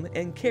Kruzak-Bloom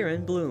and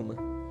Karen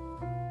Bloom.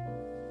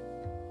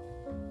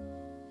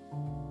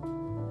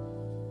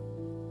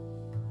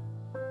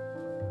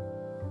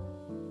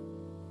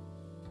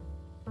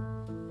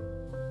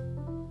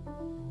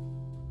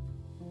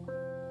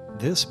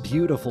 This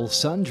beautiful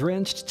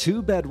sun-drenched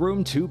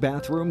 2-bedroom,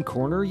 2-bathroom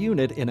corner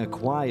unit in a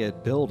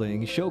quiet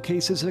building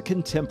showcases a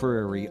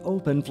contemporary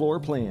open floor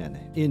plan.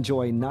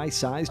 Enjoy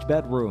nice-sized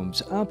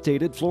bedrooms,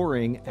 updated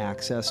flooring,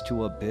 access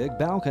to a big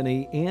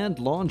balcony, and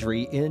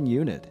laundry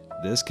in-unit.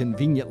 This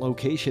convenient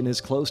location is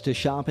close to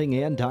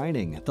shopping and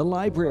dining, the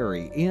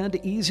library,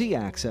 and easy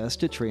access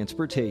to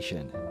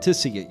transportation. To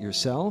see it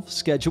yourself,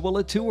 schedule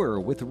a tour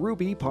with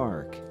Ruby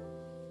Park.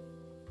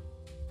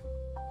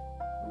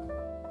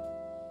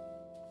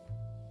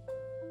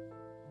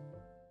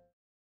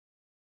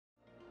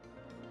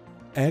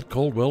 At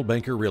Coldwell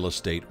Banker Real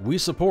Estate, we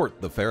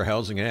support the Fair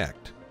Housing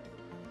Act.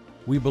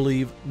 We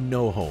believe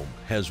no home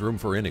has room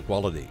for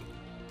inequality.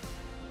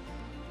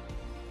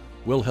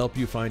 We'll help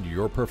you find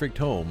your perfect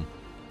home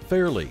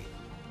fairly,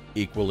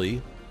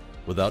 equally,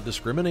 without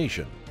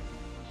discrimination.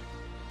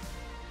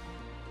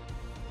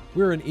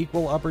 We're an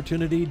equal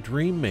opportunity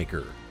dream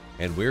maker,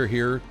 and we're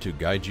here to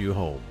guide you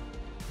home.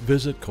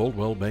 Visit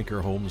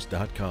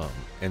ColdwellBankerHomes.com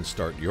and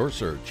start your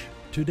search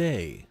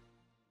today.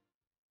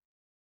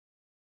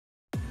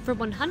 For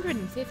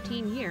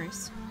 115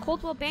 years,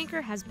 Coldwell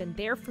Banker has been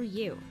there for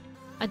you.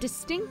 A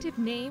distinctive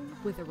name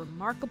with a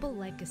remarkable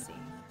legacy.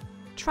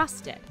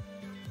 Trusted,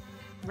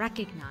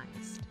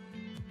 recognized,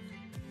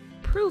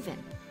 proven,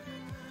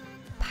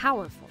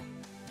 powerful,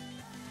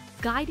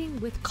 guiding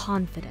with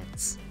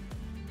confidence,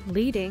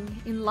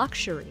 leading in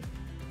luxury,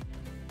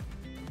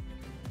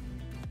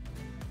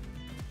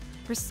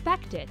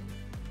 respected,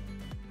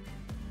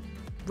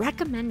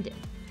 recommended,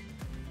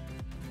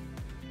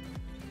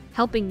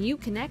 helping you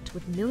connect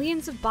with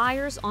millions of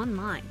buyers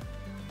online.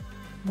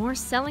 More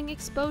selling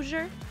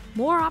exposure,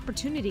 more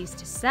opportunities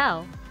to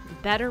sell,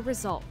 better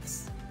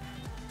results.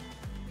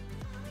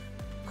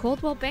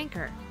 Coldwell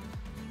Banker,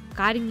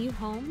 guiding you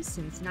home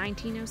since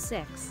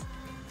 1906.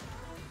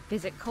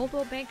 Visit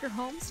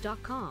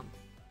ColdwellBankerHomes.com.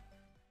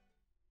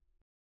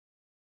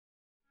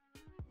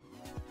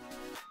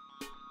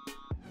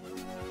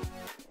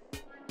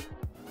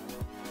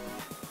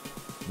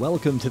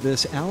 Welcome to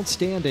this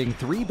outstanding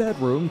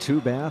 3-bedroom,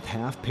 2-bath,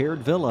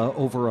 half-paired villa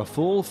over a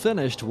full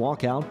finished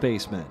walkout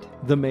basement.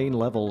 The main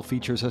level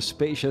features a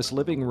spacious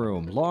living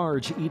room,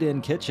 large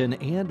eat-in kitchen,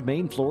 and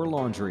main floor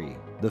laundry.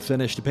 The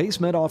finished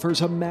basement offers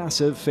a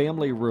massive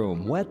family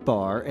room, wet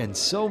bar, and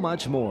so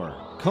much more.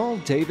 Call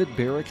David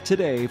Barrick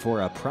today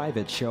for a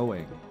private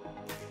showing.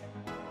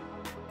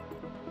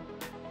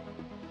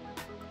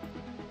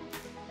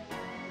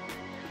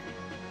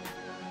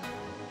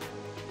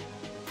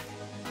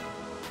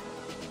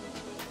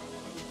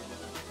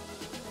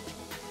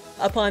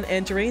 Upon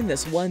entering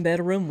this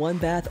 1-bedroom,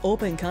 1-bath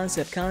open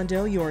concept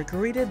condo, you are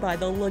greeted by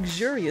the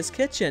luxurious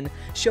kitchen,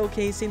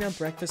 showcasing a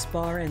breakfast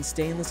bar and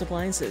stainless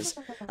appliances.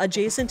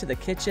 Adjacent to the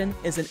kitchen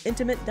is an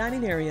intimate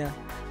dining area.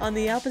 On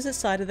the opposite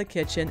side of the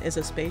kitchen is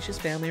a spacious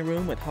family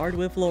room with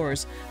hardwood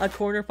floors, a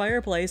corner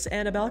fireplace,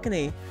 and a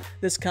balcony.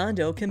 This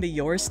condo can be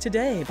yours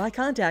today by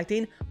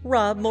contacting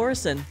Rob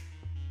Morrison.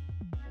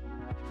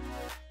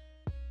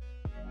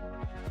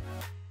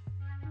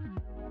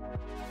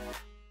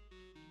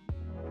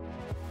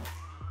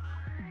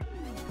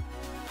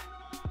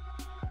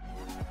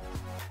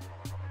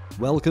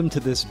 Welcome to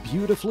this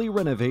beautifully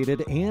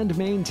renovated and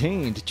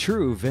maintained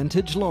true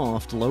vintage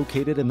loft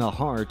located in the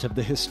heart of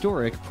the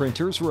historic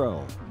Printers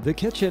Row. The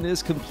kitchen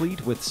is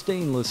complete with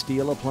stainless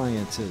steel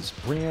appliances,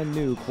 brand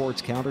new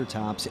quartz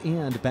countertops,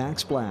 and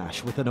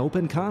backsplash with an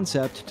open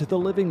concept to the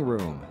living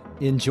room.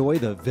 Enjoy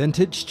the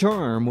vintage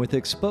charm with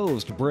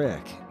exposed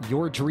brick.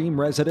 Your dream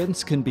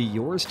residence can be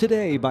yours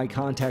today by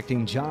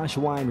contacting Josh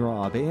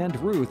Weinrob and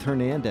Ruth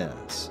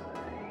Hernandez.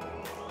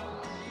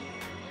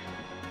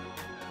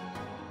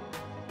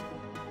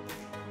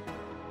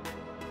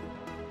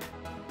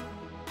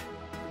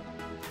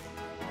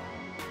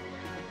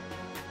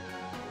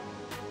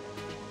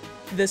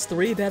 This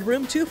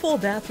 3-bedroom,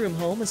 2-full-bathroom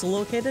home is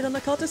located on the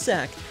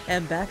cul-de-sac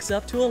and backs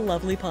up to a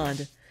lovely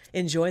pond.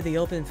 Enjoy the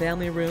open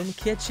family room,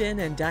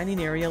 kitchen, and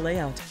dining area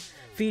layout.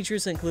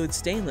 Features include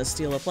stainless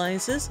steel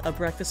appliances, a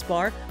breakfast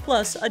bar,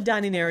 plus a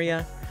dining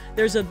area.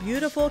 There's a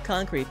beautiful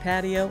concrete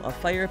patio, a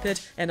fire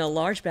pit, and a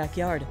large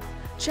backyard.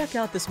 Check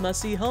out this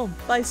must-see home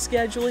by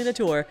scheduling a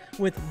tour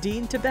with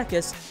Dean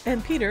Tebekis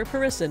and Peter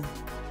Parisson.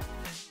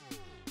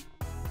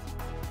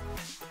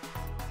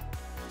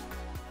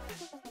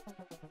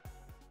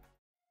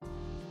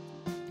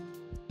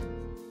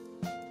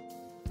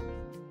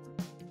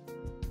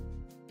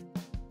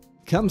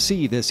 Come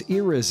see this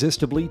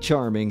irresistibly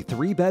charming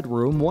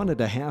 3-bedroom,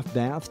 1.5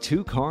 bath,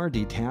 2-car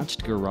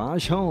detached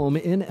garage home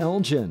in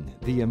Elgin.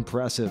 The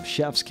impressive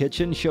chef's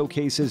kitchen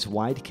showcases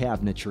white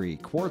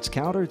cabinetry, quartz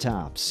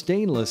countertops,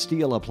 stainless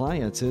steel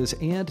appliances,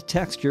 and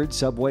textured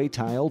subway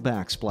tile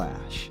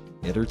backsplash.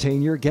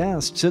 Entertain your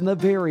guests in the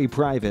very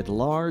private,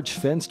 large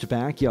fenced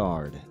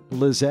backyard.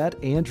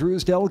 Lizette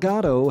Andrews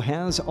Delgado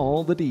has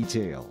all the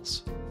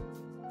details.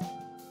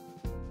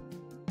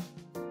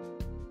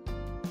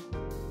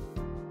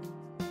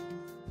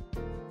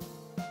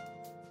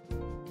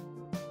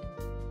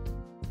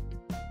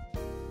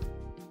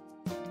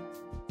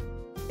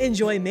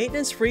 Enjoy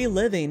maintenance-free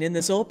living in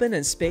this open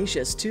and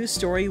spacious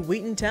 2-story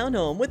Wheaton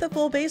townhome with a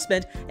full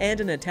basement and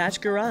an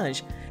attached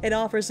garage. It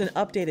offers an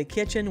updated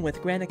kitchen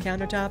with granite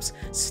countertops,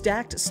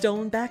 stacked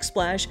stone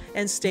backsplash,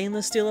 and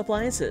stainless steel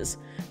appliances.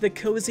 The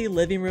cozy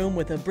living room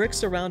with a brick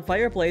surround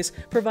fireplace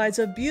provides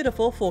a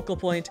beautiful focal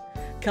point.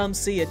 Come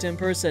see it in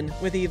person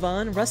with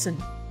Yvonne Russin.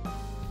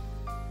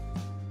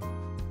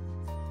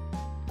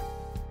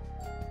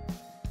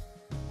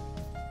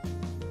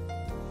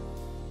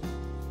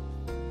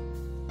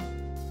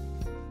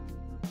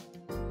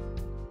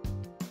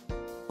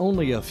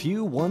 Only a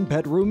few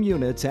 1-bedroom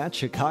units at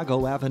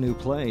Chicago Avenue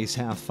Place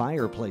have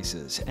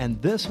fireplaces,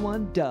 and this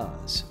one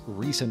does.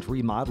 Recent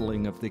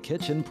remodeling of the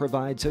kitchen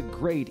provides a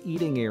great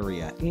eating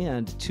area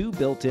and 2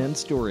 built-in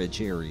storage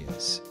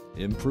areas.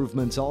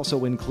 Improvements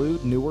also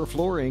include newer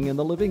flooring in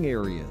the living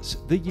areas.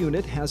 The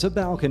unit has a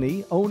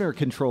balcony,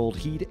 owner-controlled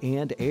heat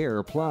and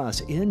air,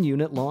 plus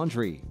in-unit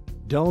laundry.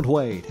 Don't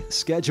wait.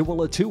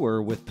 Schedule a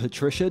tour with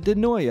Patricia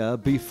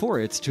DeNoia before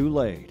it's too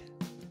late.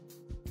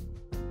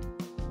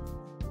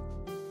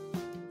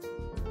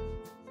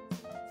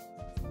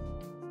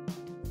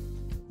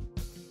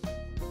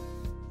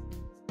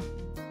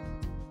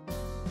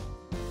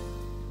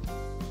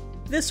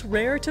 This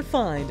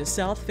rare-to-find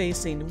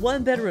south-facing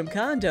 1-bedroom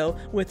condo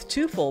with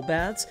 2 full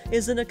baths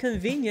is in a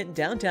convenient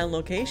downtown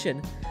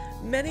location.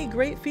 Many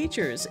great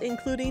features,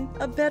 including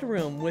a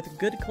bedroom with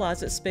good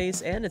closet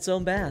space and its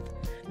own bath.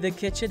 The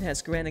kitchen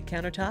has granite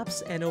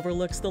countertops and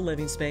overlooks the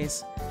living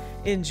space.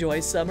 Enjoy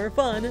summer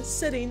fun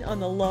sitting on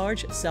the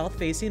large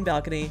south-facing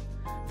balcony.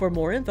 For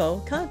more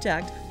info,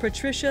 contact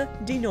Patricia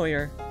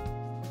DeNoyer.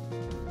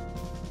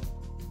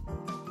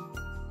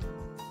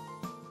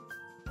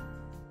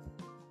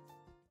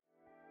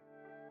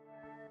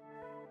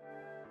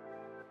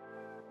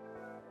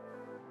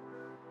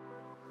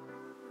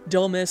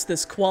 Don't miss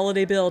this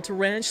quality-built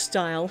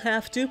ranch-style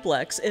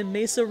half-duplex in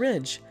Mesa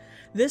Ridge.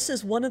 This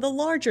is one of the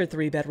larger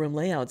 3-bedroom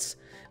layouts.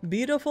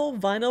 Beautiful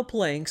vinyl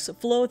planks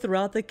flow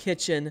throughout the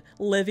kitchen,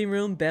 living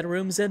room,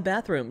 bedrooms, and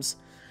bathrooms.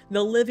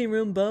 The living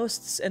room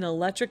boasts an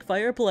electric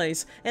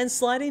fireplace and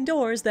sliding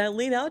doors that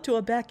lead out to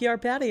a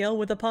backyard patio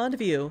with a pond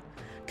view.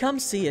 Come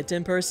see it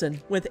in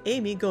person with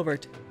Amy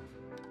Govert.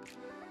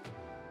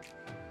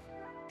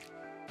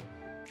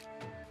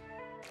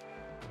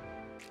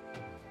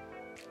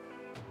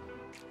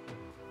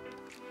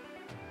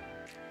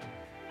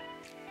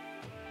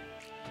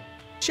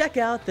 Check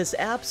out this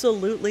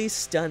absolutely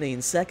stunning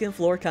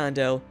 2nd-floor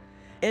condo.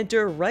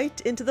 Enter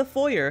right into the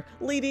foyer,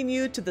 leading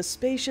you to the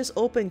spacious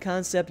open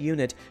concept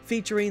unit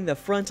featuring the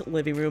front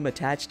living room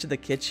attached to the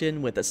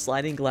kitchen with a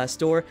sliding glass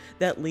door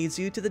that leads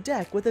you to the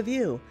deck with a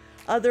view.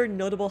 Other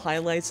notable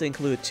highlights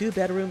include 2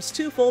 bedrooms,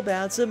 2 full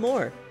baths, and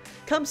more.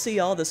 Come see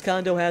all this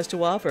condo has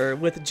to offer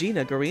with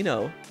Gina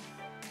Garino.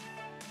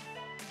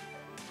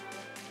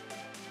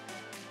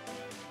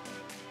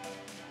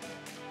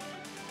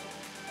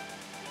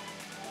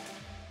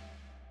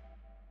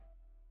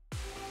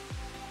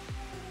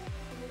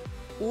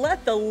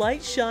 Let the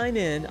light shine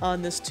in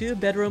on this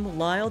 2-bedroom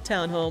Lyle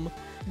townhome.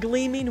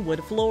 Gleaming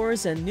wood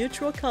floors and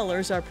neutral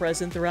colors are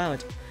present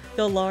throughout.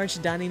 The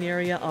large dining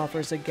area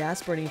offers a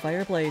gas-burning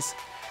fireplace.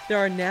 There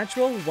are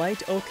natural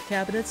white oak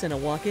cabinets and a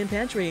walk-in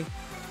pantry.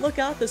 Look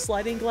out the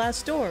sliding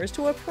glass doors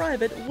to a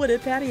private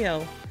wooded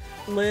patio.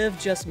 Live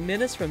just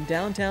minutes from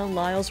downtown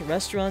Lyle's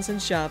restaurants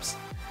and shops.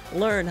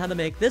 Learn how to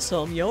make this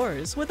home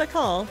yours with a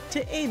call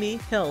to Amy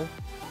Hill.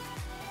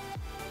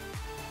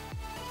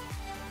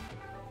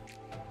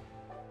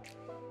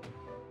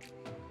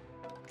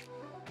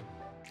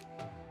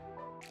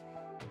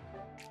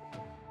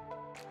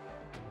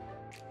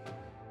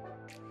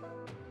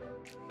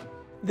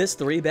 This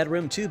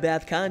 3-bedroom,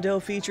 2-bath condo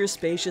features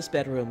spacious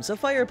bedrooms, a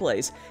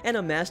fireplace, and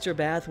a master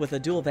bath with a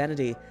dual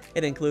vanity.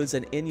 It includes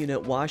an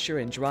in-unit washer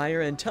and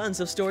dryer and tons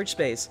of storage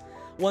space.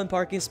 1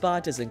 parking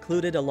spot is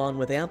included along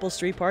with ample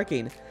street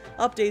parking.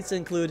 Updates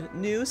include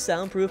new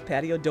soundproof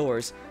patio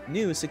doors,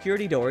 new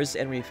security doors,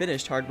 and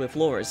refinished hardwood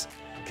floors.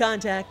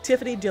 Contact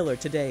Tiffany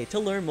Dillard today to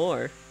learn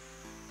more.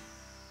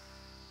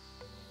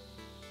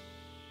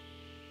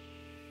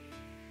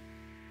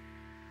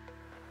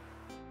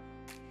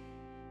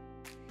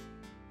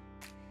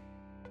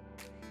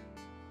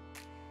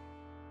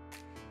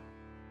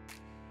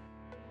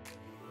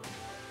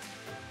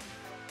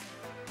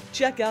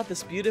 Check out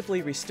this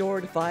beautifully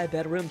restored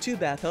 5-bedroom,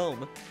 2-bath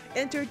home.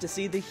 Enter to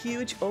see the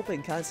huge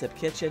open concept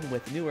kitchen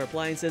with newer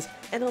appliances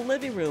and a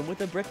living room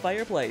with a brick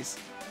fireplace.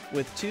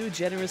 With 2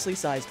 generously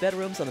sized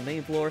bedrooms on the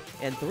main floor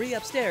and 3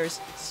 upstairs,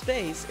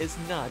 space is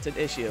not an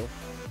issue.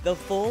 The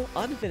full,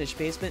 unfinished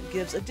basement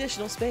gives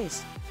additional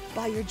space.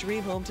 Buy your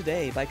dream home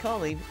today by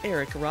calling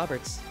Eric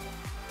Roberts.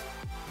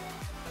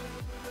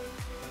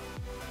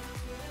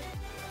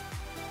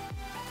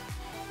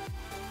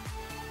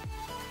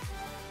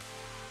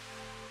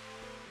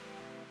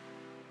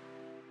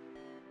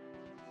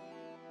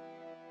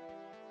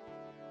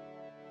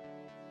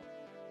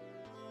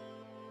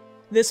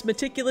 This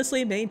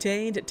meticulously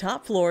maintained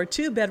top-floor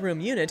 2-bedroom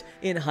unit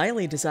in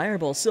highly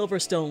desirable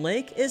Silverstone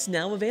Lake is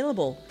now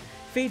available.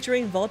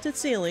 Featuring vaulted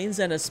ceilings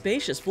and a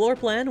spacious floor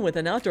plan with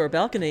an outdoor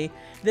balcony,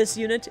 this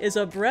unit is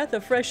a breath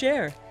of fresh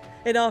air.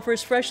 It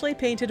offers freshly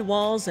painted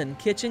walls and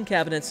kitchen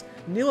cabinets,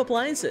 new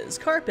appliances,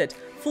 carpet,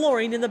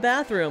 flooring in the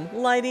bathroom,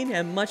 lighting,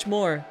 and much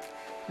more.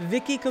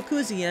 Vicky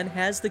Kokuzian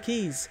has the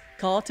keys.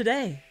 Call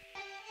today.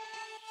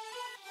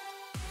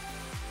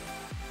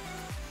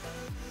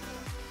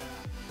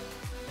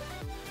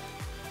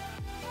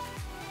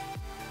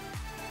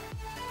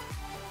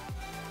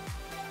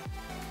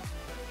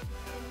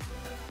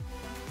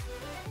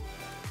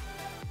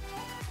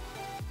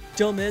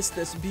 Don't miss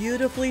this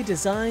beautifully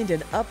designed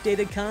and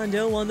updated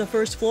condo on the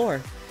first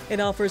floor. It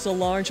offers a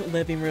large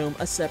living room,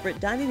 a separate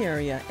dining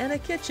area, and a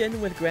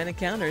kitchen with granite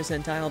counters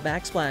and tile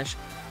backsplash.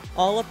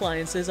 All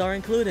appliances are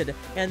included,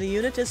 and the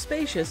unit is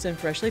spacious and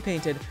freshly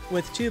painted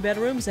with 2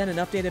 bedrooms and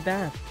an updated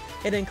bath.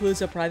 It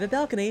includes a private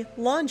balcony,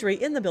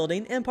 laundry in the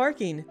building, and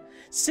parking.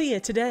 See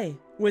it today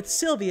with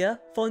Sylvia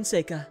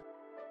Fonseca.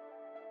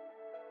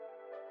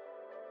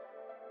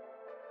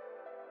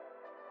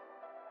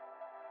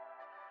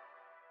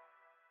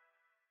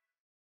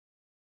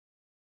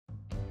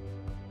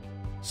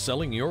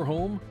 Selling your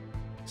home?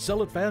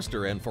 Sell it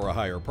faster and for a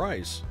higher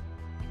price.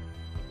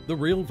 The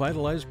Real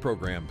Vitalize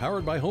program,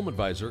 powered by Home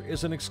Advisor,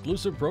 is an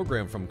exclusive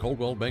program from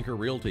Coldwell Banker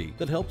Realty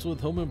that helps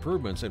with home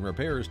improvements and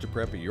repairs to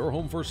prep your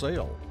home for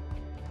sale.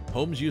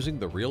 Homes using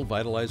the Real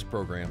Vitalize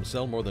program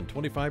sell more than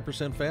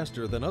 25%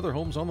 faster than other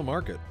homes on the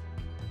market.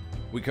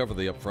 We cover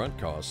the upfront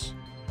costs,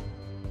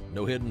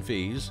 no hidden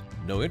fees,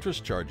 no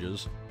interest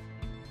charges.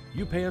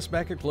 You pay us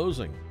back at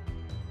closing.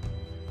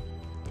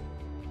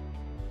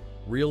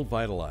 Real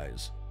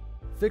Vitalize.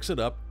 Fix it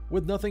up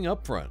with nothing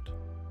upfront.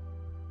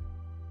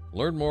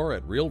 Learn more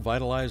at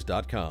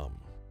realvitalize.com.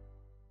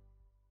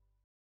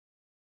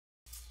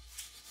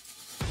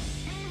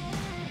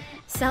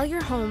 Sell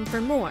your home for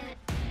more.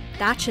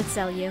 That should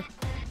sell you.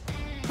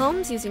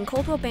 Homes using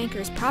Coldwell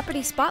Banker's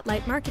Property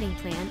Spotlight marketing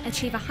plan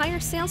achieve a higher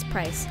sales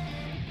price,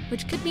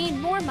 which could mean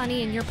more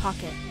money in your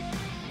pocket.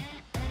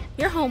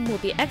 Your home will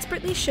be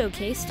expertly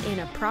showcased in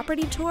a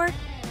property tour,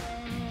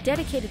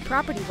 dedicated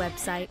property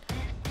website,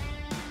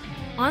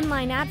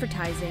 online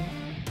advertising,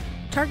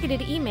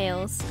 targeted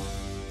emails,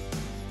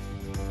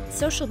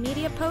 social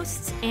media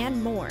posts,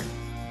 and more.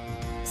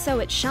 So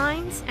it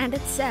shines and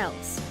it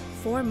sells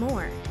for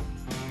more.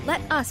 Let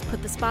us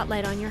put the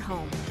spotlight on your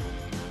home.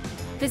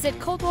 Visit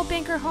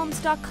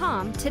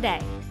ColdwellBankerHomes.com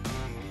today.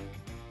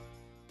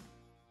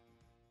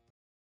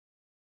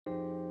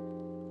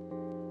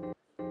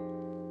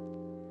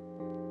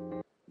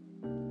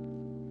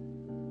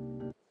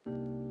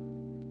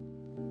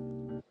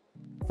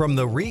 From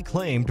the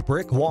reclaimed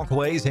brick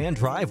walkways and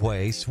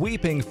driveway,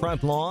 sweeping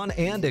front lawn,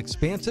 and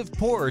expansive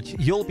porch,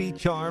 you'll be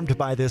charmed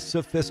by this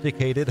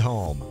sophisticated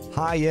home.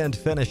 High-end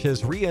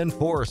finishes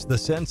reinforce the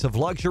sense of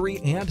luxury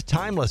and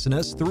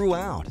timelessness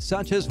throughout,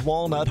 such as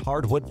walnut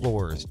hardwood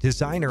floors,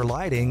 designer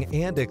lighting,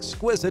 and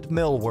exquisite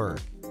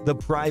millwork. The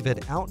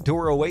private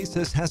outdoor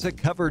oasis has a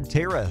covered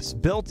terrace,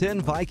 built-in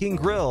Viking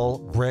grill,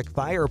 brick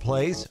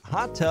fireplace,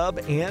 hot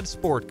tub, and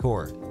sport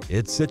court.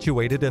 It's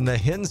situated in the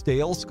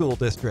Hinsdale School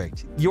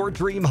District. Your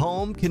dream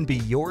home can be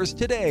yours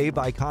today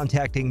by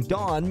contacting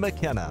Dawn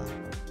McKenna.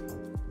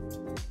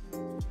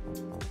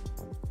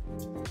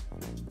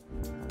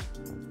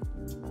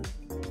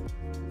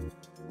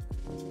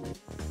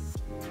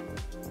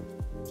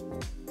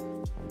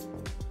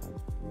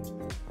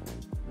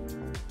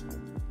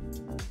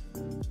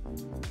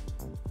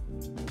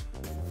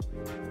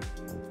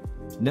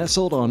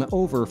 Nestled on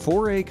over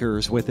 4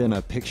 acres within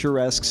a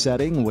picturesque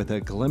setting with a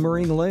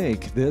glimmering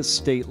lake, this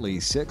stately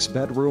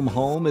 6-bedroom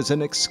home is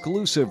an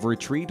exclusive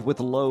retreat with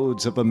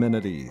loads of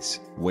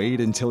amenities. Wait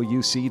until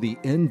you see the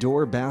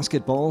indoor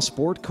basketball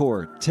sport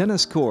court,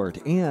 tennis court,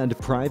 and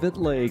private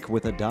lake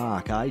with a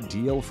dock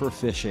ideal for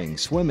fishing,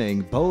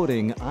 swimming,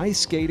 boating,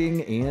 ice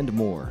skating, and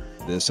more.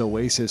 This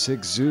oasis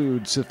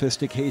exudes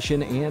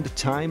sophistication and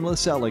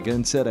timeless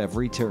elegance at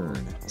every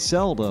turn.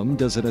 Seldom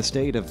does an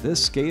estate of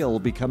this scale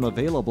become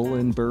available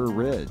in Burr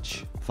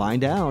Ridge.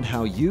 Find out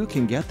how you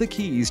can get the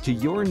keys to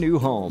your new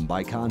home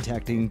by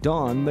contacting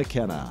Dawn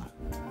McKenna.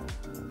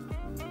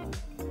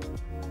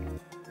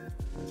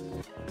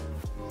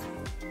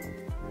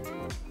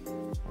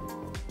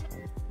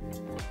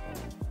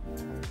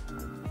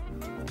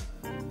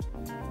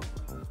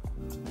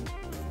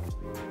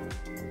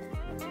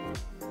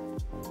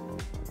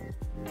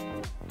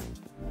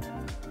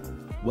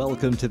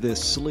 Welcome to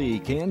this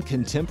sleek and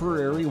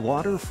contemporary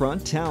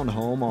waterfront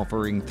townhome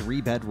offering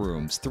 3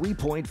 bedrooms,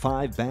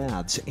 3.5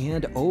 baths,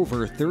 and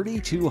over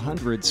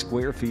 3,200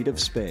 square feet of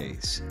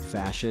space.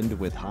 Fashioned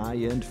with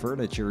high-end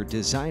furniture,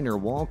 designer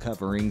wall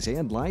coverings,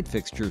 and light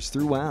fixtures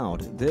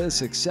throughout,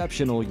 this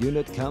exceptional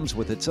unit comes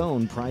with its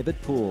own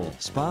private pool,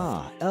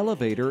 spa,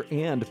 elevator,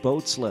 and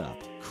boat slip.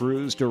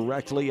 Cruise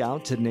directly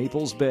out to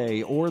Naples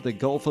Bay or the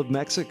Gulf of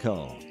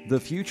Mexico. The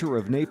future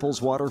of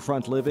Naples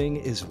waterfront living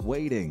is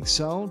waiting,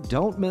 so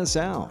don't miss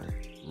out.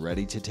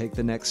 Ready to take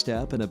the next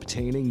step in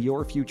obtaining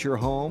your future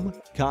home?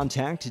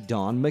 Contact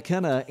Dawn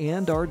McKenna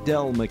and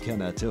Ardell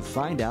McKenna to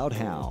find out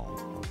how.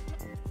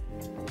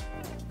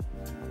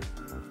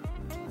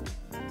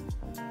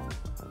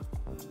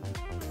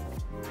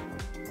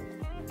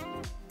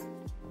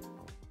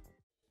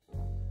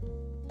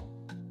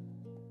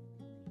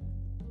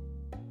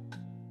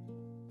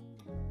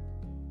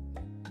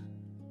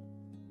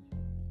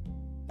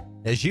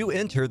 As you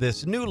enter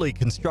this newly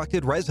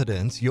constructed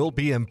residence, you'll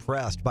be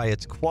impressed by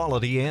its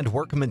quality and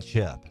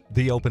workmanship.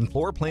 The open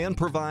floor plan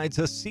provides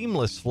a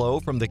seamless flow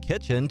from the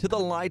kitchen to the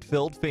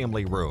light-filled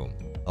family room.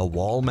 A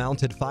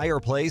wall-mounted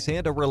fireplace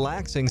and a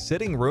relaxing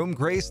sitting room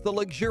grace the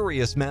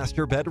luxurious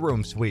master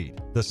bedroom suite.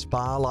 The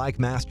spa-like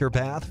master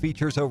bath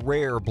features a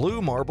rare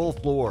blue marble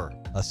floor.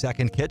 A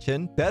second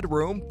kitchen,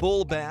 bedroom,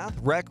 full bath,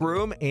 rec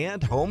room,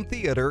 and home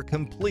theater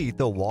complete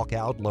the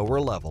walkout lower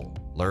level.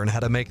 Learn how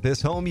to make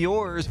this home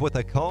yours with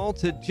a call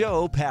to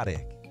Joe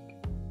Paddock.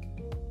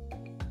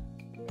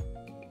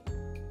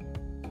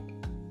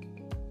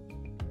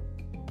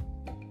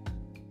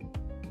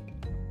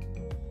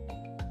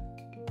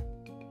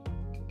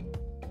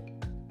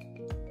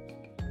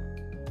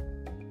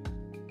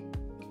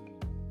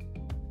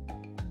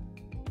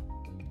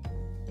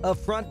 A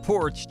front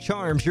porch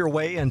charms your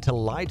way into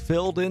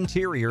light-filled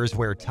interiors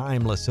where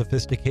timeless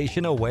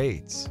sophistication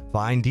awaits.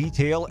 Fine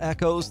detail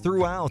echoes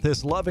throughout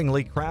this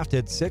lovingly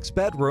crafted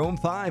 6-bedroom,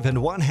 5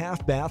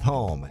 1/2 bath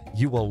home.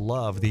 You will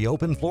love the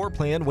open floor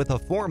plan with a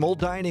formal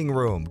dining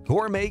room,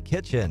 gourmet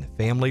kitchen,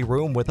 family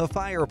room with a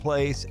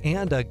fireplace,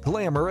 and a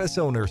glamorous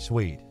owner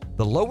suite.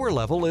 The lower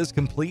level is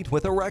complete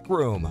with a rec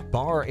room,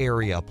 bar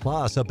area,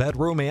 plus a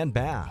bedroom and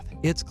bath.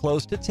 It's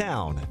close to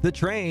town, the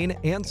train,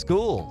 and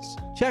schools.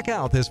 Check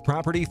out this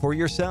property for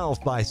yourself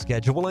by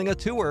scheduling a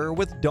tour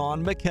with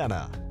Dawn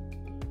McKenna.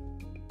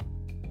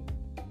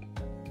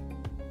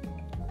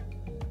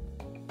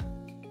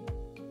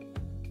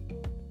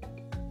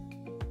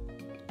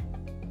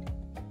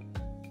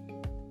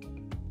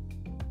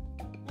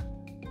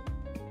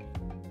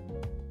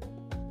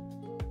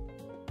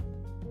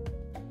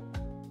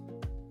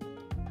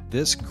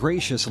 This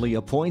graciously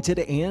appointed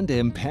and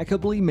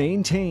impeccably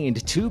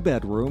maintained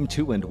 2-bedroom,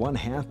 2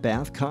 1/2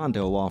 bath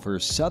condo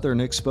offers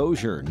southern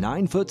exposure,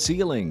 9-foot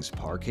ceilings,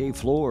 parquet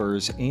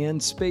floors,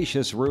 and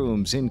spacious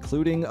rooms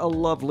including a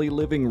lovely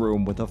living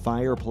room with a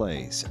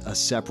fireplace, a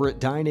separate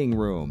dining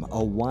room,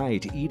 a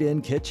white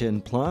eat-in kitchen,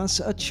 plus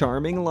a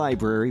charming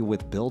library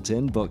with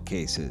built-in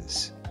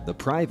bookcases. The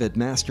private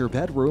master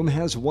bedroom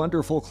has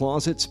wonderful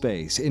closet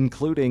space,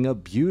 including a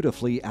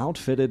beautifully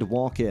outfitted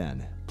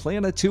walk-in.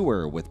 Plan a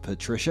tour with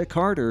Patricia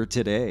Carter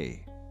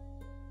today.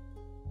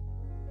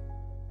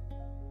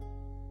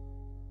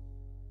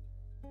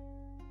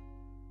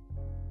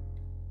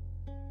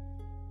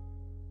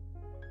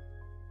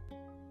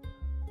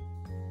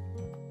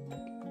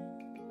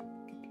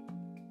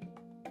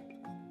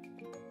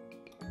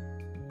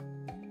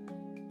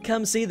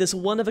 Come see this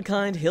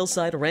one-of-a-kind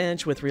hillside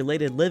ranch with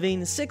related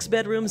living, 6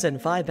 bedrooms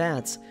and 5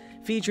 baths.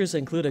 Features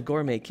include a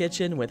gourmet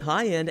kitchen with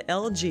high-end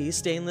LG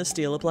stainless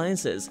steel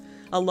appliances,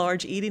 a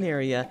large eating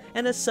area,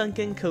 and a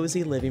sunken,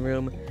 cozy living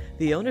room.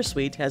 The owner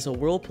suite has a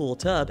whirlpool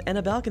tub and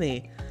a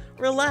balcony.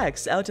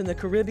 Relax out in the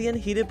Caribbean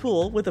heated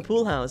pool with a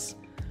pool house.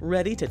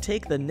 Ready to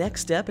take the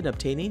next step in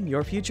obtaining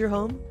your future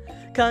home?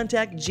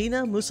 Contact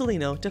Gina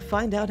Mussolino to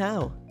find out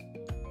how.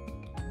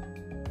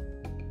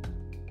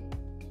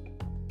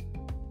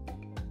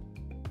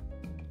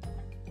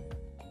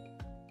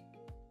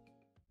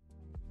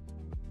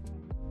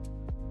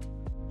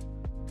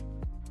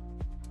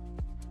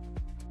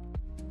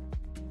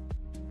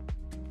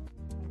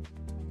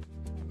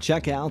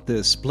 Check out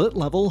this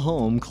split-level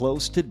home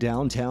close to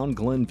downtown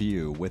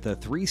Glenview with a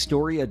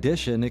 3-story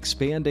addition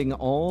expanding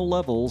all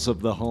levels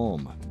of the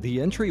home. The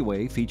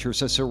entryway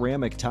features a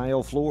ceramic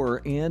tile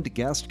floor and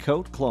guest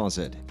coat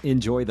closet.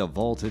 Enjoy the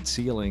vaulted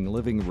ceiling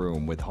living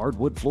room with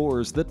hardwood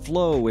floors that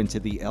flow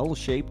into the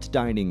L-shaped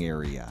dining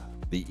area.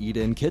 The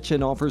eat-in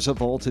kitchen offers a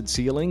vaulted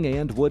ceiling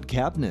and wood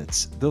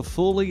cabinets. The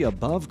fully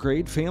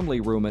above-grade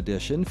family room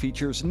edition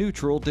features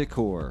neutral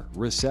decor,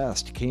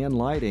 recessed can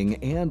lighting,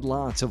 and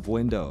lots of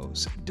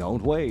windows.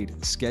 Don't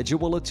wait.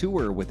 Schedule a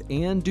tour with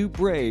Ann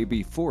Dubray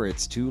before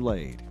it's too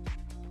late.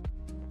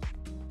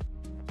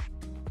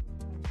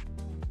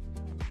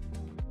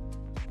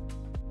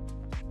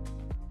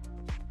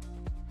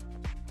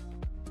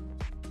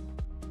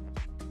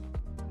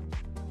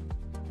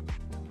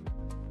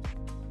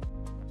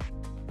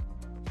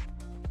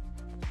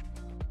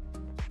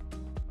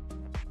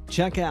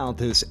 Check out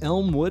this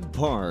Elmwood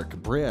Park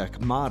brick,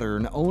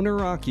 modern,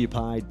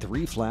 owner-occupied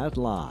 3-flat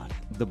lot.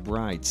 The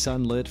bright,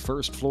 sunlit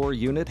first-floor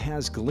unit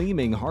has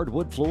gleaming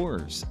hardwood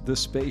floors. The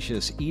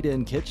spacious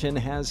eat-in kitchen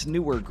has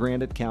newer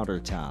granite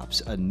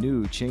countertops, a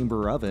new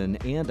chamber oven,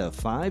 and a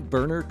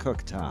 5-burner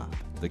cooktop.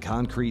 The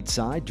concrete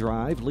side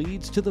drive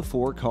leads to the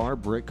 4-car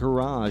brick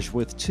garage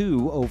with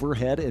 2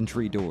 overhead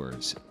entry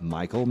doors.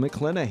 Michael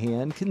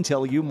McClenahan can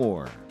tell you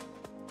more.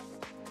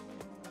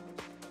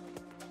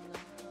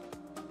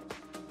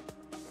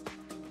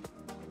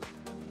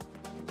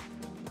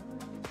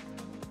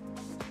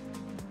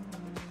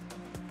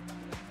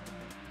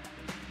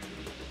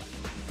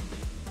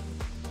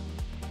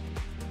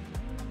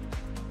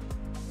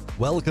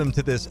 Welcome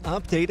to this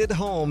updated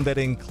home that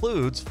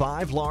includes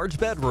 5 large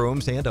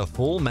bedrooms and a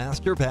full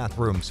master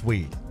bathroom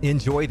suite.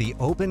 Enjoy the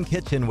open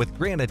kitchen with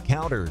granite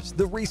counters,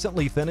 the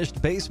recently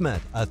finished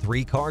basement, a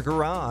 3-car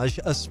garage,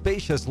 a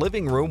spacious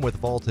living room with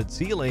vaulted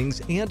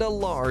ceilings, and a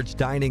large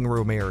dining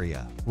room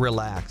area.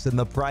 Relax in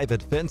the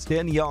private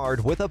fenced-in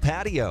yard with a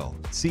patio.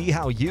 See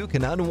how you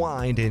can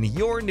unwind in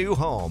your new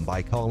home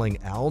by calling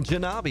Al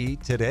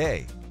Janabi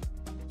today.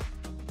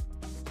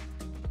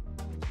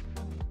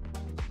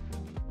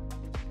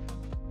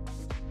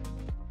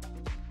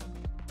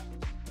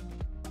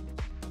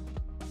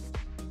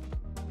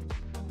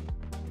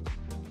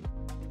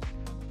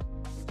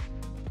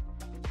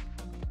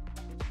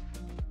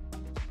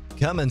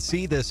 Come and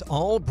see this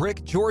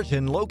all-brick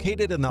Georgian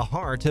located in the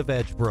heart of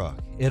Edgebrook.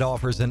 It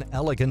offers an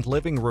elegant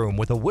living room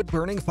with a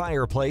wood-burning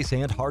fireplace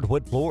and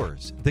hardwood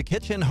floors. The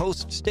kitchen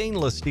hosts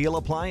stainless steel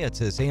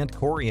appliances and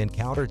Corian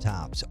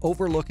countertops,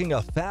 overlooking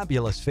a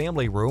fabulous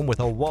family room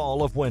with a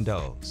wall of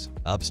windows.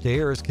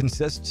 Upstairs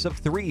consists of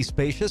 3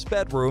 spacious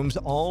bedrooms,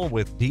 all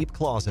with deep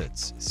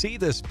closets. See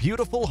this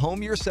beautiful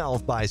home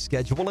yourself by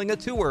scheduling a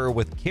tour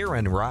with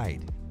Karen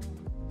Wright.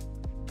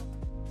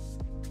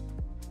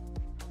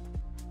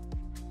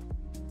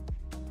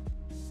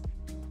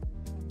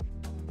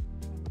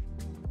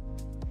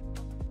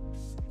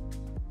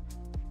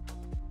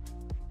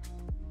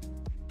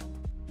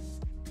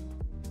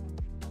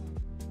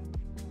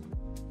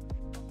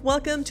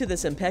 Welcome to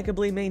this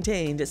impeccably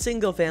maintained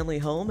single-family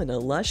home in a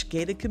lush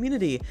gated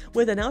community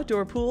with an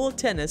outdoor pool,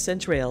 tennis, and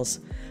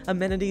trails.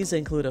 Amenities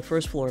include a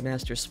first-floor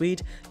master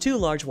suite, 2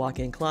 large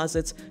walk-in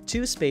closets,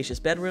 2 spacious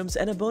bedrooms,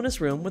 and a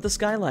bonus room with a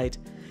skylight.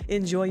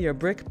 Enjoy your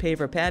brick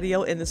paver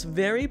patio in this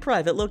very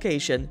private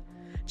location.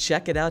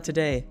 Check it out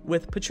today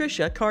with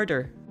Patricia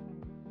Carter.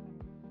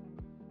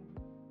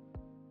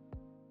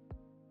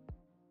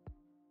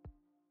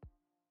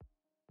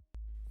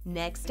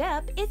 Next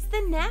up, it's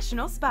the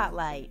National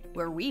Spotlight,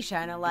 where we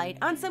shine a light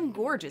on some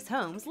gorgeous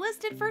homes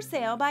listed for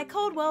sale by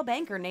Coldwell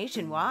Banker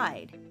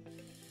nationwide.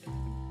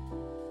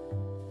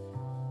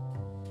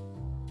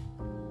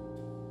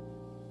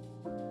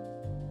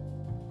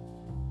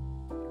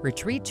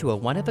 Retreat to a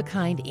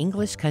one-of-a-kind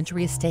English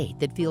country estate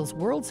that feels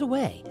worlds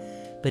away,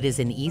 but is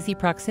in easy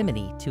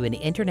proximity to an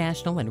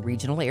international and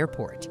regional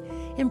airport.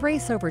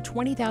 Embrace over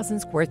 20,000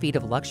 square feet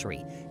of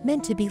luxury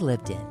meant to be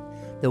lived in.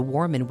 The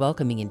warm and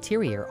welcoming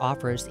interior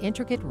offers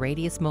intricate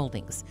radius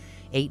moldings,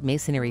 8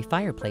 masonry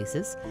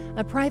fireplaces,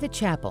 a private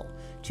chapel,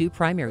 2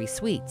 primary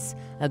suites,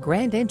 a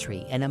grand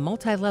entry, and a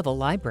multi-level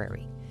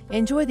library.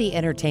 Enjoy the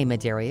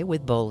entertainment area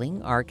with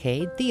bowling,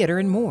 arcade, theater,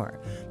 and more.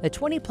 The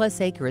 20-plus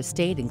acre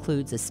estate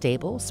includes a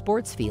stable,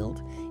 sports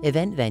field,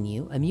 event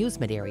venue,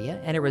 amusement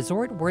area, and a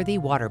resort-worthy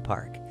water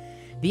park.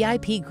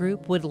 VIP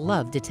Group would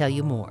love to tell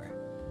you more.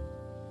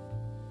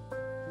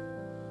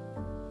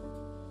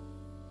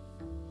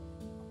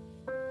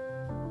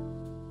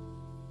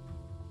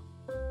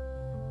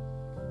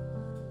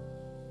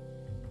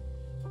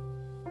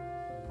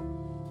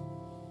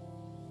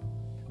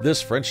 This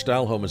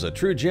French-style home is a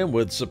true gem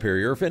with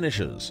superior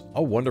finishes,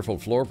 a wonderful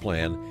floor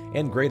plan,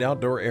 and great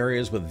outdoor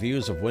areas with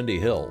views of Windy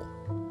Hill.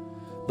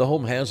 The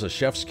home has a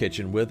chef's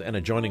kitchen with an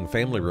adjoining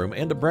family room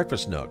and a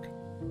breakfast nook.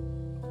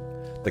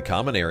 The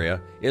common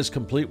area is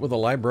complete with a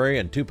library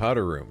and 2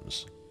 powder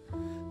rooms.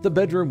 The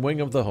bedroom wing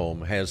of the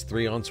home has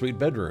 3 ensuite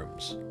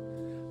bedrooms.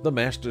 The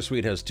master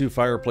suite has 2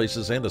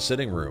 fireplaces and a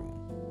sitting room.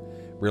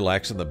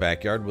 Relax in the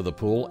backyard with a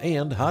pool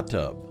and hot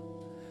tub.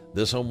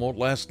 This home won't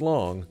last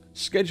long.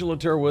 Schedule a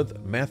tour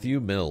with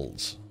Matthew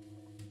Mills.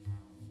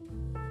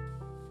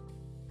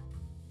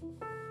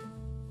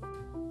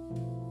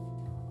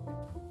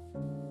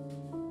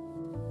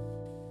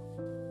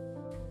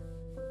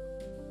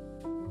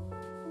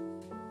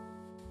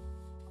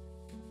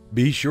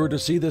 Be sure to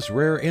see this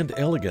rare and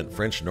elegant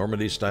French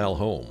Normandy-style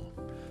home.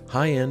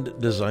 High-end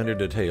designer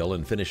detail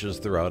and finishes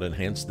throughout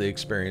enhance the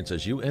experience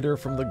as you enter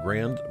from the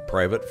grand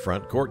private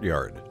front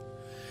courtyard.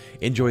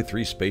 Enjoy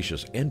 3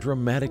 spacious and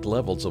dramatic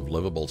levels of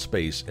livable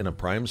space in a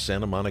prime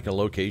Santa Monica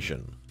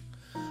location.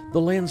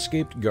 The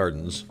landscaped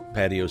gardens,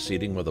 patio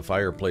seating with a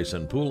fireplace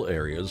and pool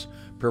areas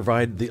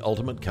provide the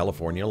ultimate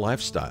California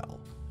lifestyle.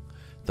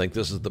 Think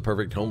this is the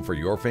perfect home for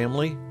your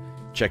family?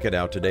 Check it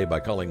out today by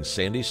calling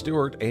Sandy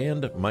Stewart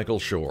and Michael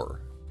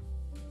Shore.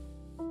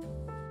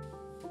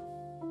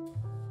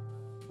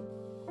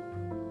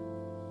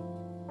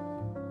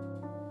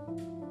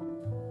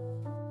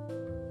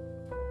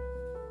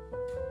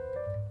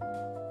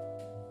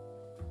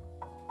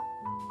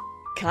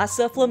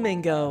 Casa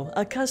Flamingo,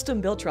 a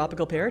custom-built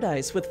tropical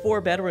paradise with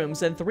 4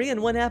 bedrooms and 3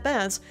 1/2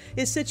 baths,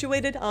 is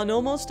situated on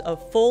almost a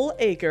full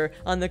acre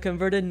on the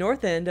converted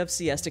north end of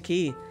Siesta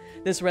Key.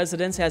 This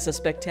residence has a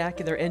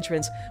spectacular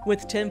entrance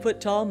with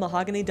 10-foot-tall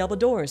mahogany double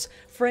doors,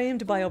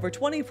 framed by over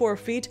 24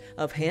 feet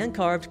of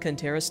hand-carved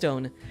Cantera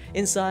stone.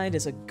 Inside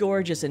is a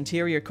gorgeous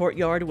interior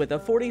courtyard with a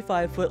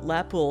 45-foot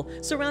lap pool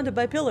surrounded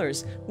by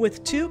pillars,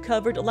 with 2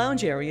 covered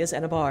lounge areas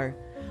and a bar.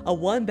 A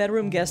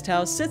 1-bedroom guest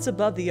house sits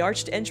above the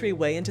arched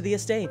entryway into the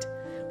estate.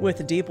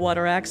 With deep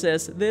water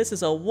access, this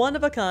is a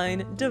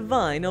one-of-a-kind,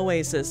 divine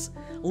oasis.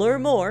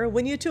 Learn more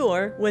when you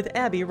tour with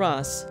Abby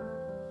Ross.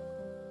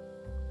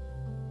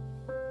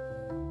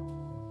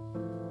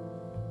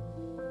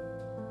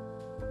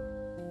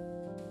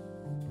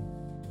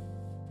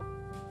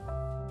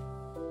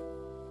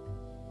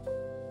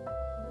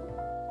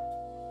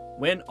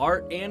 When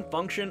art and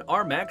function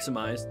are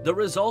maximized, the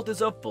result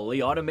is a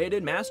fully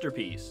automated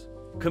masterpiece.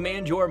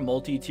 Command your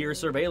multi-tier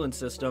surveillance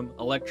system,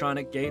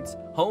 electronic gates,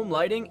 home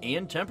lighting,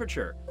 and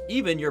temperature,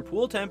 even your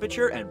pool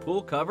temperature and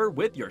pool cover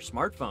with your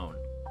smartphone.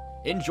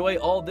 Enjoy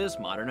all this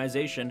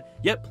modernization,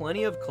 yet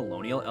plenty of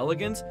colonial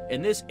elegance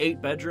in this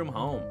 8-bedroom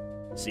home.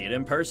 See it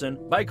in person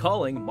by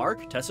calling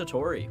Mark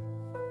Tessitore.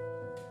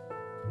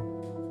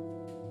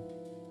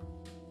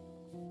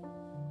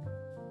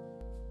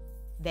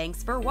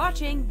 Thanks for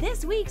watching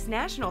this week's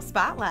National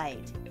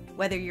Spotlight.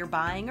 Whether you're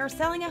buying or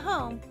selling a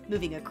home,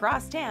 moving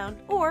across town,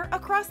 or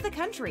across the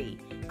country,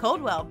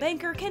 Coldwell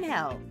Banker can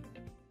help.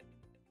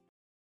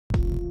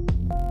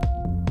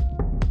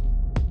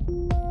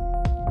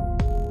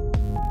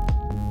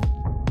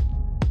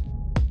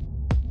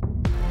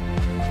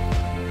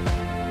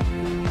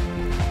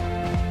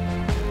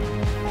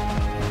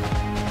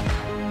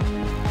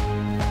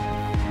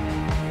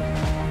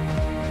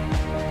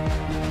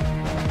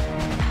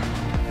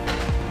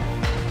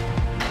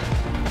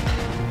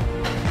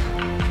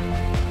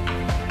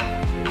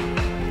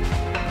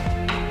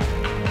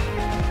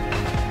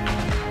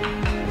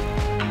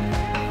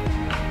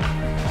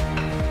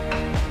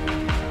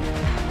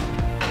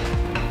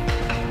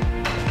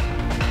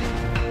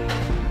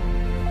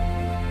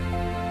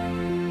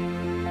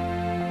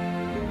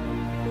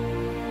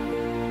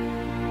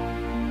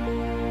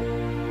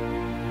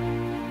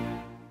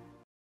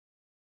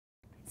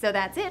 So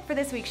that's it for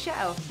this week's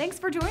show. Thanks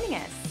for joining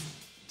us.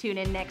 Tune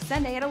in next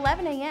Sunday at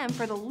 11 a.m.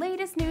 for the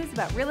latest news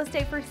about real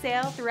estate for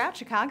sale throughout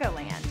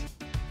Chicagoland.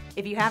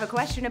 If you have a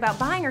question about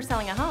buying or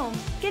selling a home,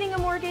 getting a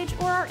mortgage,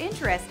 or are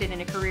interested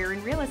in a career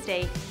in real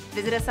estate,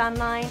 visit us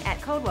online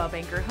at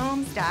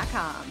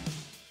coldwellbankerhomes.com.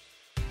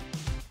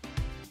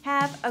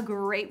 Have a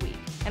great week,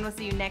 and we'll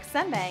see you next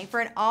Sunday for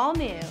an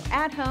all-new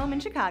At Home in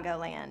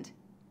Chicagoland.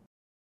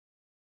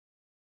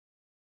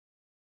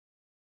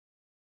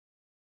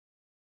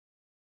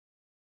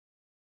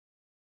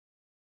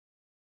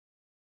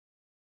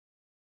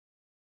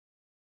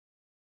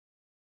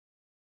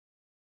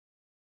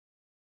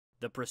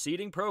 The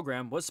preceding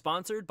program was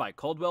sponsored by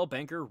Coldwell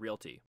Banker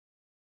Realty.